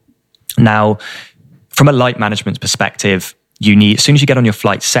 Okay. Now, from a light management perspective, as soon as you get on your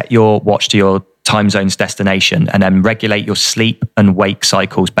flight, set your watch to your time zone's destination and then regulate your sleep and wake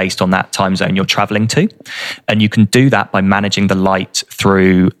cycles based on that time zone you're traveling to. And you can do that by managing the light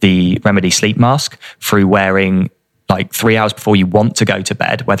through the Remedy sleep mask, through wearing like 3 hours before you want to go to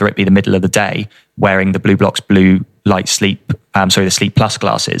bed, whether it be the middle of the day, wearing the BlueBlox blue light sleep, the Sleep Plus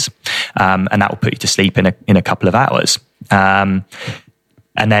glasses. And that will put you to sleep in a couple of hours. And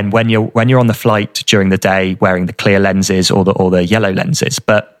then when you're on the flight during the day, wearing the clear lenses or the yellow lenses.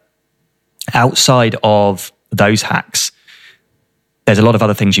 But outside of those hacks, there's a lot of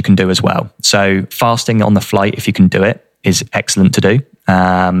other things you can do as well. So fasting on the flight, if you can do it, is excellent to do,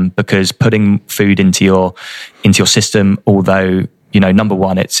 because putting food into your system, although number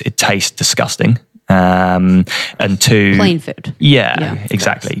one, it tastes disgusting. And two, plain food. Yeah,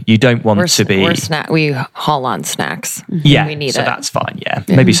 exactly. You don't want to be. We haul on snacks. Yeah, we need so it. that's fine. Yeah,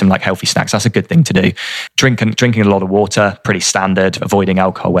 maybe some like healthy snacks. That's a good thing to do. Drinking a lot of water, pretty standard. Avoiding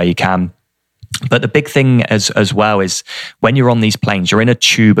alcohol where you can. But the big thing as well is when you're on these planes, you're in a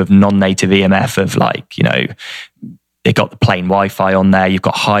tube of non-native EMF of they got the plane Wi-Fi on there. You've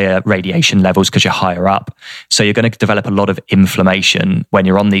got higher radiation levels because you're higher up. So you're going to develop a lot of inflammation when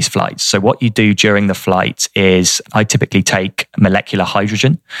you're on these flights. So what you do during the flight is I typically take molecular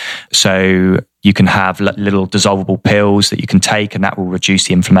hydrogen. So you can have little dissolvable pills that you can take and that will reduce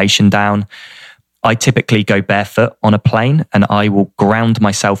the inflammation down. I typically go barefoot on a plane and I will ground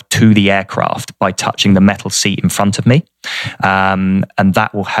myself to the aircraft by touching the metal seat in front of me. And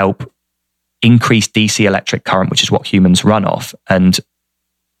that will help increase DC electric current, which is what humans run off, and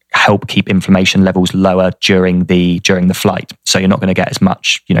help keep inflammation levels lower during the flight. So you're not going to get as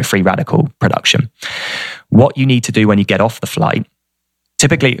much, free radical production. What you need to do when you get off the flight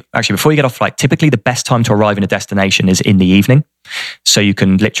typically, actually, before you get off flight, typically the best time to arrive in a destination is in the evening. So you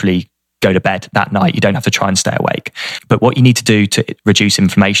can literally go to bed that night. You don't have to try and stay awake. But what you need to do to reduce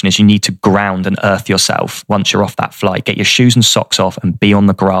inflammation is you need to ground and earth yourself once you're off that flight. Get your shoes and socks off and be on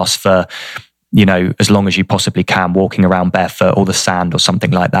the grass for, as long as you possibly can, walking around barefoot or the sand or something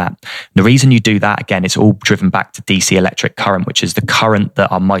like that. The reason you do that, again, it's all driven back to DC electric current, which is the current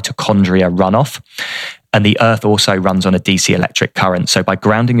that our mitochondria run off. And the earth also runs on a DC electric current. So by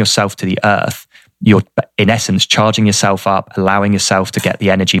grounding yourself to the earth, you're in essence charging yourself up, allowing yourself to get the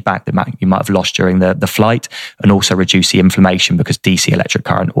energy back that you might have lost during the flight, and also reduce the inflammation, because DC electric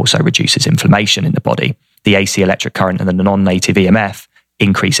current also reduces inflammation in the body. The AC electric current and the non-native EMF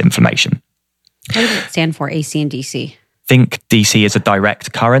increase inflammation. What does it stand for, AC and DC? Think DC is a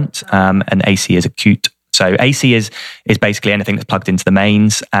direct current, and AC is acute. So AC is basically anything that's plugged into the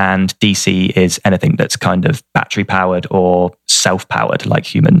mains, and DC is anything that's kind of battery powered or self-powered, like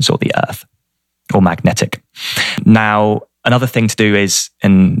humans or the earth, or magnetic. Now, another thing to do is,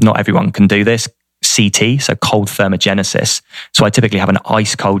 and not everyone can do this, CT, so cold thermogenesis. So I typically have an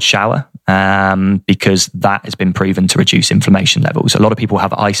ice cold shower because that has been proven to reduce inflammation levels. A lot of people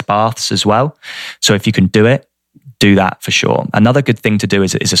have ice baths as well. So if you can do it, do that for sure. Another good thing to do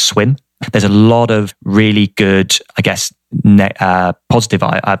is a swim. There's a lot of really good, I guess, negative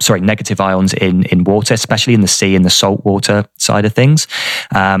ions in water, especially in the sea, in the salt water side of things.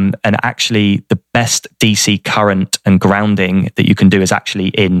 And actually, the best DC current and grounding that you can do is actually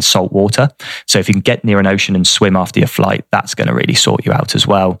in salt water. So if you can get near an ocean and swim after your flight, that's going to really sort you out as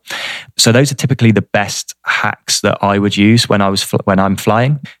well. So those are typically the best hacks that I would use when I'm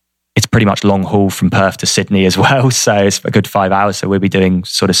flying. It's pretty much long haul from Perth to Sydney as well. So it's a good 5 hours. So we'll be doing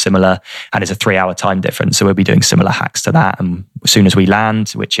sort of similar, and it's a 3-hour time difference. So we'll be doing similar hacks to that. And as soon as we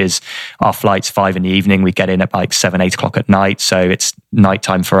land, which is our flight's 5 PM, we get in at like 7, 8 o'clock at night. So it's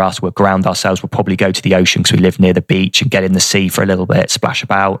nighttime for us. We'll ground ourselves. We'll probably go to the ocean because we live near the beach, and get in the sea for a little bit, splash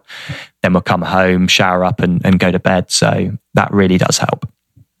about. Then we'll come home, shower up and go to bed. So that really does help.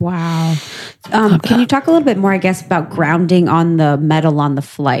 Wow. Can you talk a little bit more, I guess, about grounding on the metal on the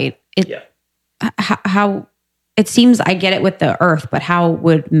flight? How it seems, I get it with the earth, but how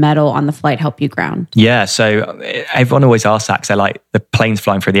would metal on the flight help you ground? Yeah, so everyone always asks that because they're like, the plane's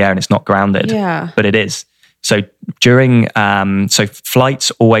flying through the air and it's not grounded. Yeah, but it is. So during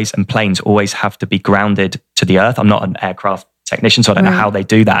flights always, and planes always have to be grounded to the earth. I'm not an aircraft technician, so I don't know how they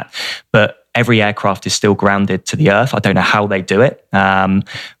do that. But every aircraft is still grounded to the earth. I don't know how they do it,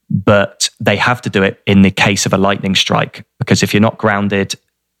 but they have to do it in the case of a lightning strike, because if you're not grounded,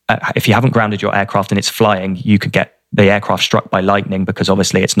 if you haven't grounded your aircraft and it's flying, you could get the aircraft struck by lightning because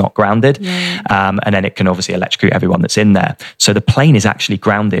obviously it's not grounded. Yeah. And then it can obviously electrocute everyone that's in there. So the plane is actually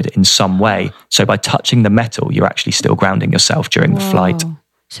grounded in some way. So by touching the metal, you're actually still grounding yourself during the flight.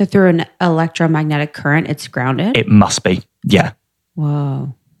 So through an electromagnetic current, it's grounded? It must be, yeah.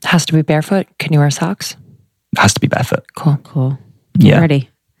 Whoa. Has to be barefoot? Can you wear socks? It has to be barefoot. Cool. Yeah. Ready.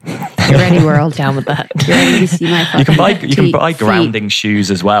 Get ready, world. Down with that. Get ready to see my You can buy grounding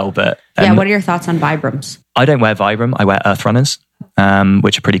shoes as well, but what are your thoughts on Vibrams? I don't wear Vibram. I wear Earth Runners,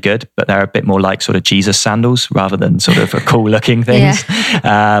 which are pretty good, but they're a bit more like sort of Jesus sandals rather than sort of cool looking things.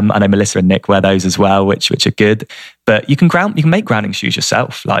 I know Melissa and Nick wear those as well, which are good. But you can make grounding shoes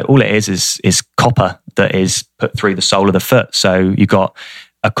yourself. Like all it is copper that is put through the sole of the foot. So you got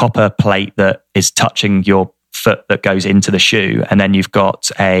a copper plate that is touching your foot that goes into the shoe, and then you've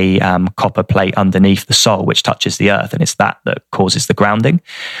got a copper plate underneath the sole which touches the earth, and it's that causes the grounding.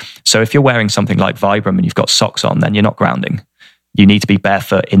 So if you're wearing something like Vibram and you've got socks on, then you're not grounding. You need to be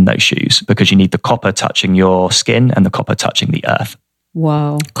barefoot in those shoes because you need the copper touching your skin and the copper touching the earth.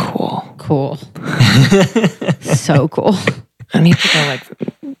 Whoa. Cool. So cool. I need to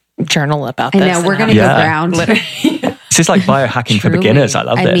go journal about this. I know, we're going to go ground. This is like biohacking for beginners. I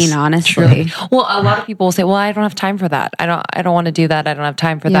love this. I mean, honestly. Well, a lot of people will say, well, I don't have time for that. I don't want to do that. I don't have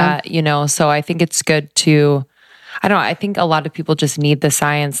time for that, So I think it's good to, I think a lot of people just need the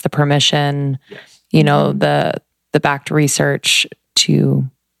science, the permission, the backed research to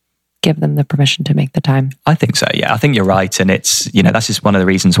give them the permission to make the time. I think so. Yeah, I think you're right. And it's, that's just one of the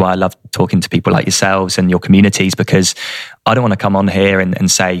reasons why I love talking to people like yourselves and your communities, because I don't want to come on here and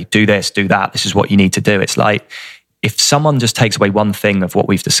say, do this, do that. This is what you need to do. It's like, if someone just takes away one thing of what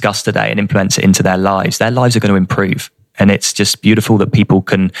we've discussed today and implements it into their lives are going to improve. And it's just beautiful that people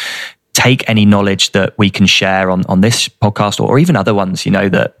can take any knowledge that we can share on this podcast or even other ones,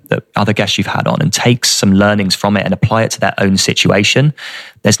 that other guests you've had on, and take some learnings from it and apply it to their own situation.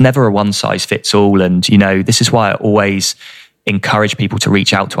 There's never a one size fits all. And, this is why I always encourage people to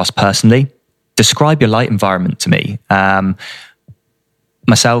reach out to us personally. Describe your light environment to me.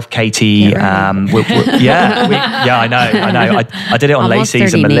 Myself, Katie, I know. I did it on Almost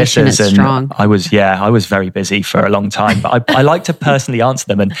Lacey's and 30 Nation Melissa's, is and strong. I was very busy for a long time. But I like to personally answer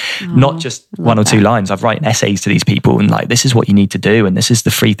them, and not just one or two lines. I've written essays to these people, and like, this is what you need to do, and this is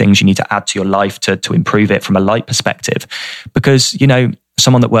the 3 things you need to add to your life to improve it from a light perspective, because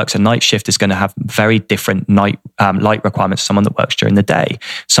someone that works a night shift is going to have very different light requirements to someone that works during the day.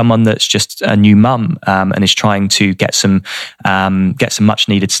 Someone that's just a new mum and is trying to get some much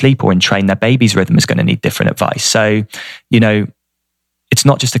needed sleep or entrain their baby's rhythm is going to need different advice. So, it's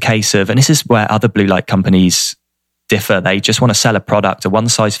not just a case of, and this is where other blue light companies differ. They just want to sell a product, a one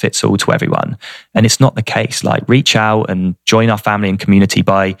size fits all to everyone. And it's not the case. Like, reach out and join our family and community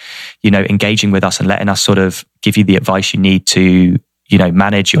by, engaging with us and letting us sort of give you the advice you need to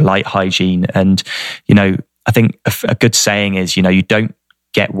manage your light hygiene. And, I think a good saying is, you don't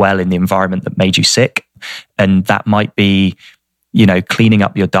get well in the environment that made you sick. And that might be, cleaning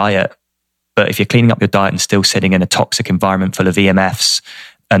up your diet. But if you're cleaning up your diet and still sitting in a toxic environment full of EMFs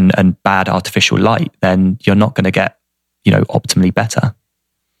and bad artificial light, then you're not going to get, optimally better.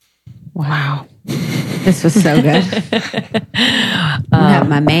 Wow. This was so good. I'm gonna have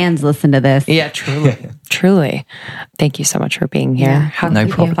my mans listen to this. Yeah, truly. Thank you so much for being here. Yeah, How no can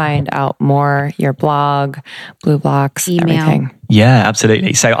people problem. find out more? Your blog, Blue Blocks, Email. everything. Yeah,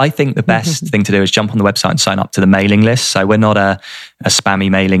 absolutely. So I think the best thing to do is jump on the website and sign up to the mailing list. So we're not a spammy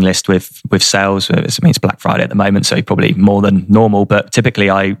mailing list with sales. I mean, it's Black Friday at the moment, so probably more than normal. But typically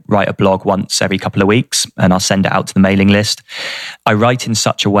I write a blog once every couple of weeks and I'll send it out to the mailing list. I write in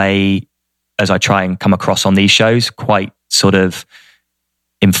such a way, as I try and come across on these shows, quite sort of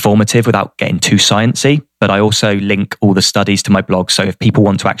informative without getting too sciencey. But I also link all the studies to my blog. So if people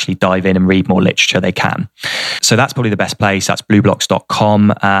want to actually dive in and read more literature, they can. So that's probably the best place. That's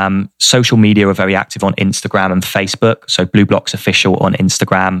blueblocks.com. Social media are very active on Instagram and Facebook. So Blue Blocks Official on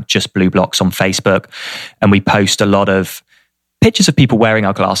Instagram, just Blue Blocks on Facebook. And we post a lot of pictures of people wearing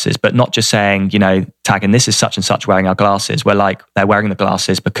our glasses, but not just saying, tagging, this is such and such wearing our glasses. We're like, they're wearing the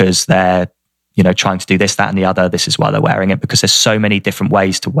glasses because they're trying to do this, that, and the other. This is why they're wearing it, because there's so many different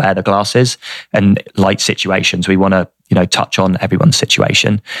ways to wear the glasses and light situations. We want to, touch on everyone's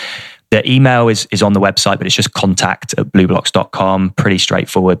situation. The email is on the website, but it's just contact@blueblocks.com. Pretty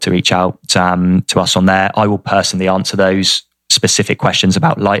straightforward to reach out to us on there. I will personally answer those specific questions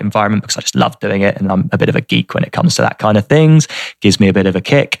about light environment because I just love doing it, and I'm a bit of a geek when it comes to that kind of things. Gives me a bit of a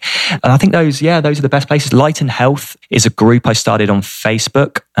kick. And I think those are the best places. Light and Health is a group I started on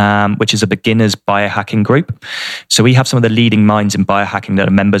Facebook, which is a beginners biohacking group. So we have some of the leading minds in biohacking that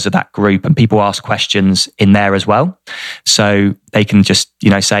are members of that group, and people ask questions in there as well. So they can just,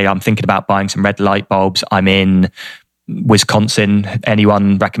 say, I'm thinking about buying some red light bulbs. I'm in Wisconsin.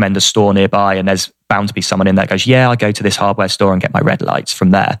 Anyone recommend a store nearby? And there's bound to be someone in there that goes, yeah, I go to this hardware store and get my red lights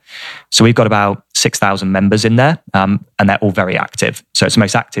from there. So we've got about 6,000 members in there, and they're all very active. So it's the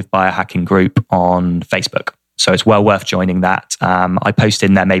most active biohacking group on Facebook. So it's well worth joining that. I post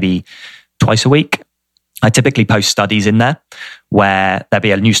in there maybe twice a week. I typically post studies in there where there'll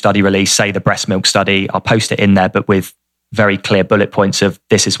be a new study release, say the breast milk study. I'll post it in there, but with very clear bullet points of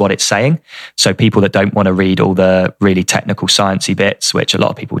this is what it's saying. So people that don't want to read all the really technical sciencey bits, which a lot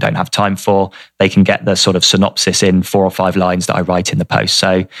of people don't have time for, they can get the sort of synopsis in 4 or 5 lines that I write in the post.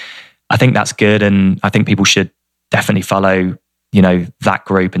 So I think that's good. And I think people should definitely follow, that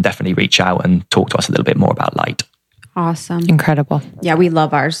group and definitely reach out and talk to us a little bit more about light. Awesome. Incredible. Yeah, we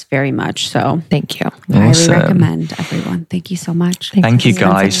love ours very much. So Thank you. highly recommend everyone. Thank you so much. Thank you,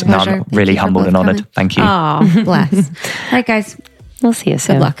 guys. No, pleasure. I'm Thank really you for humbled both and honored. coming. Thank you. Oh, bless. All right, guys. We'll see you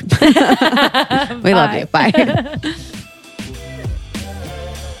soon. Good luck. We love you. Bye.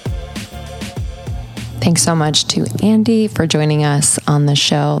 Thanks so much to Andy for joining us on the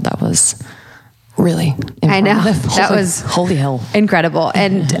show. That was really I know. informative. That was holy hell. incredible.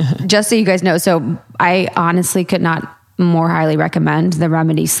 And just so you guys know, so I honestly could not more highly recommend the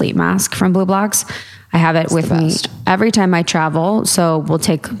Remedy sleep mask from Blue Blocks. I have it with me every time I travel. So we'll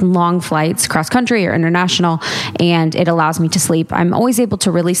take long flights cross country or international, and it allows me to sleep. I'm always able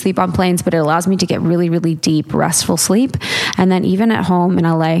to really sleep on planes, but it allows me to get really, really deep, restful sleep. And then even at home in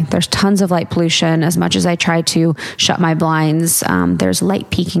LA, there's tons of light pollution. As much as I try to shut my blinds, there's light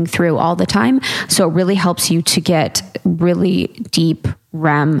peeking through all the time. So it really helps you to get really deep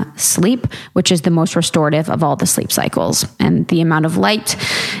REM sleep, which is the most restorative of all the sleep cycles. And the amount of light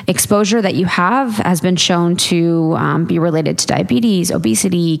exposure that you have as has been shown to be related to diabetes,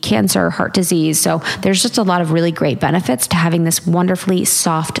 obesity, cancer, heart disease. So there's just a lot of really great benefits to having this wonderfully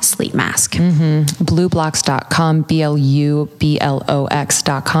soft sleep mask. Blublocks.com, BLUBLOX.com,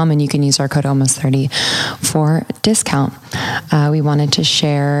 and you can use our code almost30 for discount. We wanted to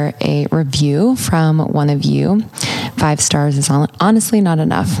share a review from one of you. 5 stars is honestly not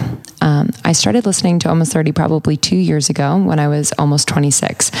enough. I started listening to Almost 30 probably 2 years ago when I was almost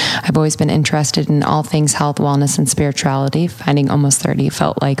 26. I've always been interested in all things health, wellness, and spirituality. Finding Almost 30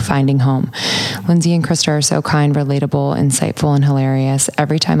 felt like finding home. Lindsay and Krista are so kind, relatable, insightful, and hilarious.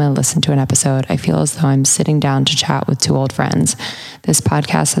 Every time I listen to an episode, I feel as though I'm sitting down to chat with 2 old friends. This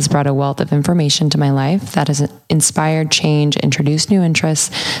podcast has brought a wealth of information to my life that has inspired change, introduced new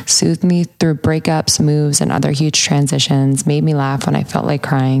interests, soothed me through breakups, moves, and other huge transitions, made me laugh when I felt like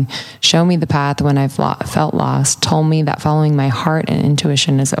crying, showed me the path when I've felt lost, told me that following my heart and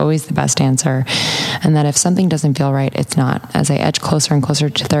intuition is always the best answer, and that if something doesn't feel right, it's not. As I edge closer and closer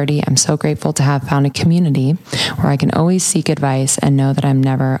to 30, I'm so grateful to have found a community where I can always seek advice and know that I'm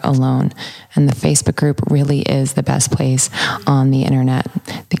never alone. And the Facebook group really is the best place on the internet.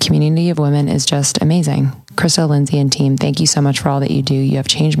 The community of women is just amazing. Krista, Lindsay, and team, thank you so much for all that you do. You have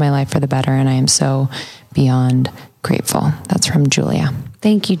changed my life for the better, and I am so beyond grateful. That's from Julia.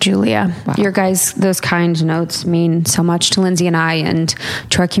 Thank you, Julia. Wow. Your guys, those kind notes mean so much to Lindsay and I and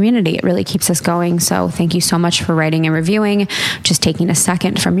to our community. It really keeps us going. So thank you so much for writing and reviewing. Just taking a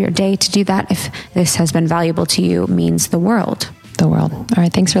second from your day to do that, if this has been valuable to you, means the world. The world. All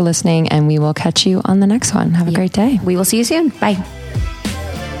right. Thanks for listening, and we will catch you on the next one. Have a great day. We will see you soon. Bye.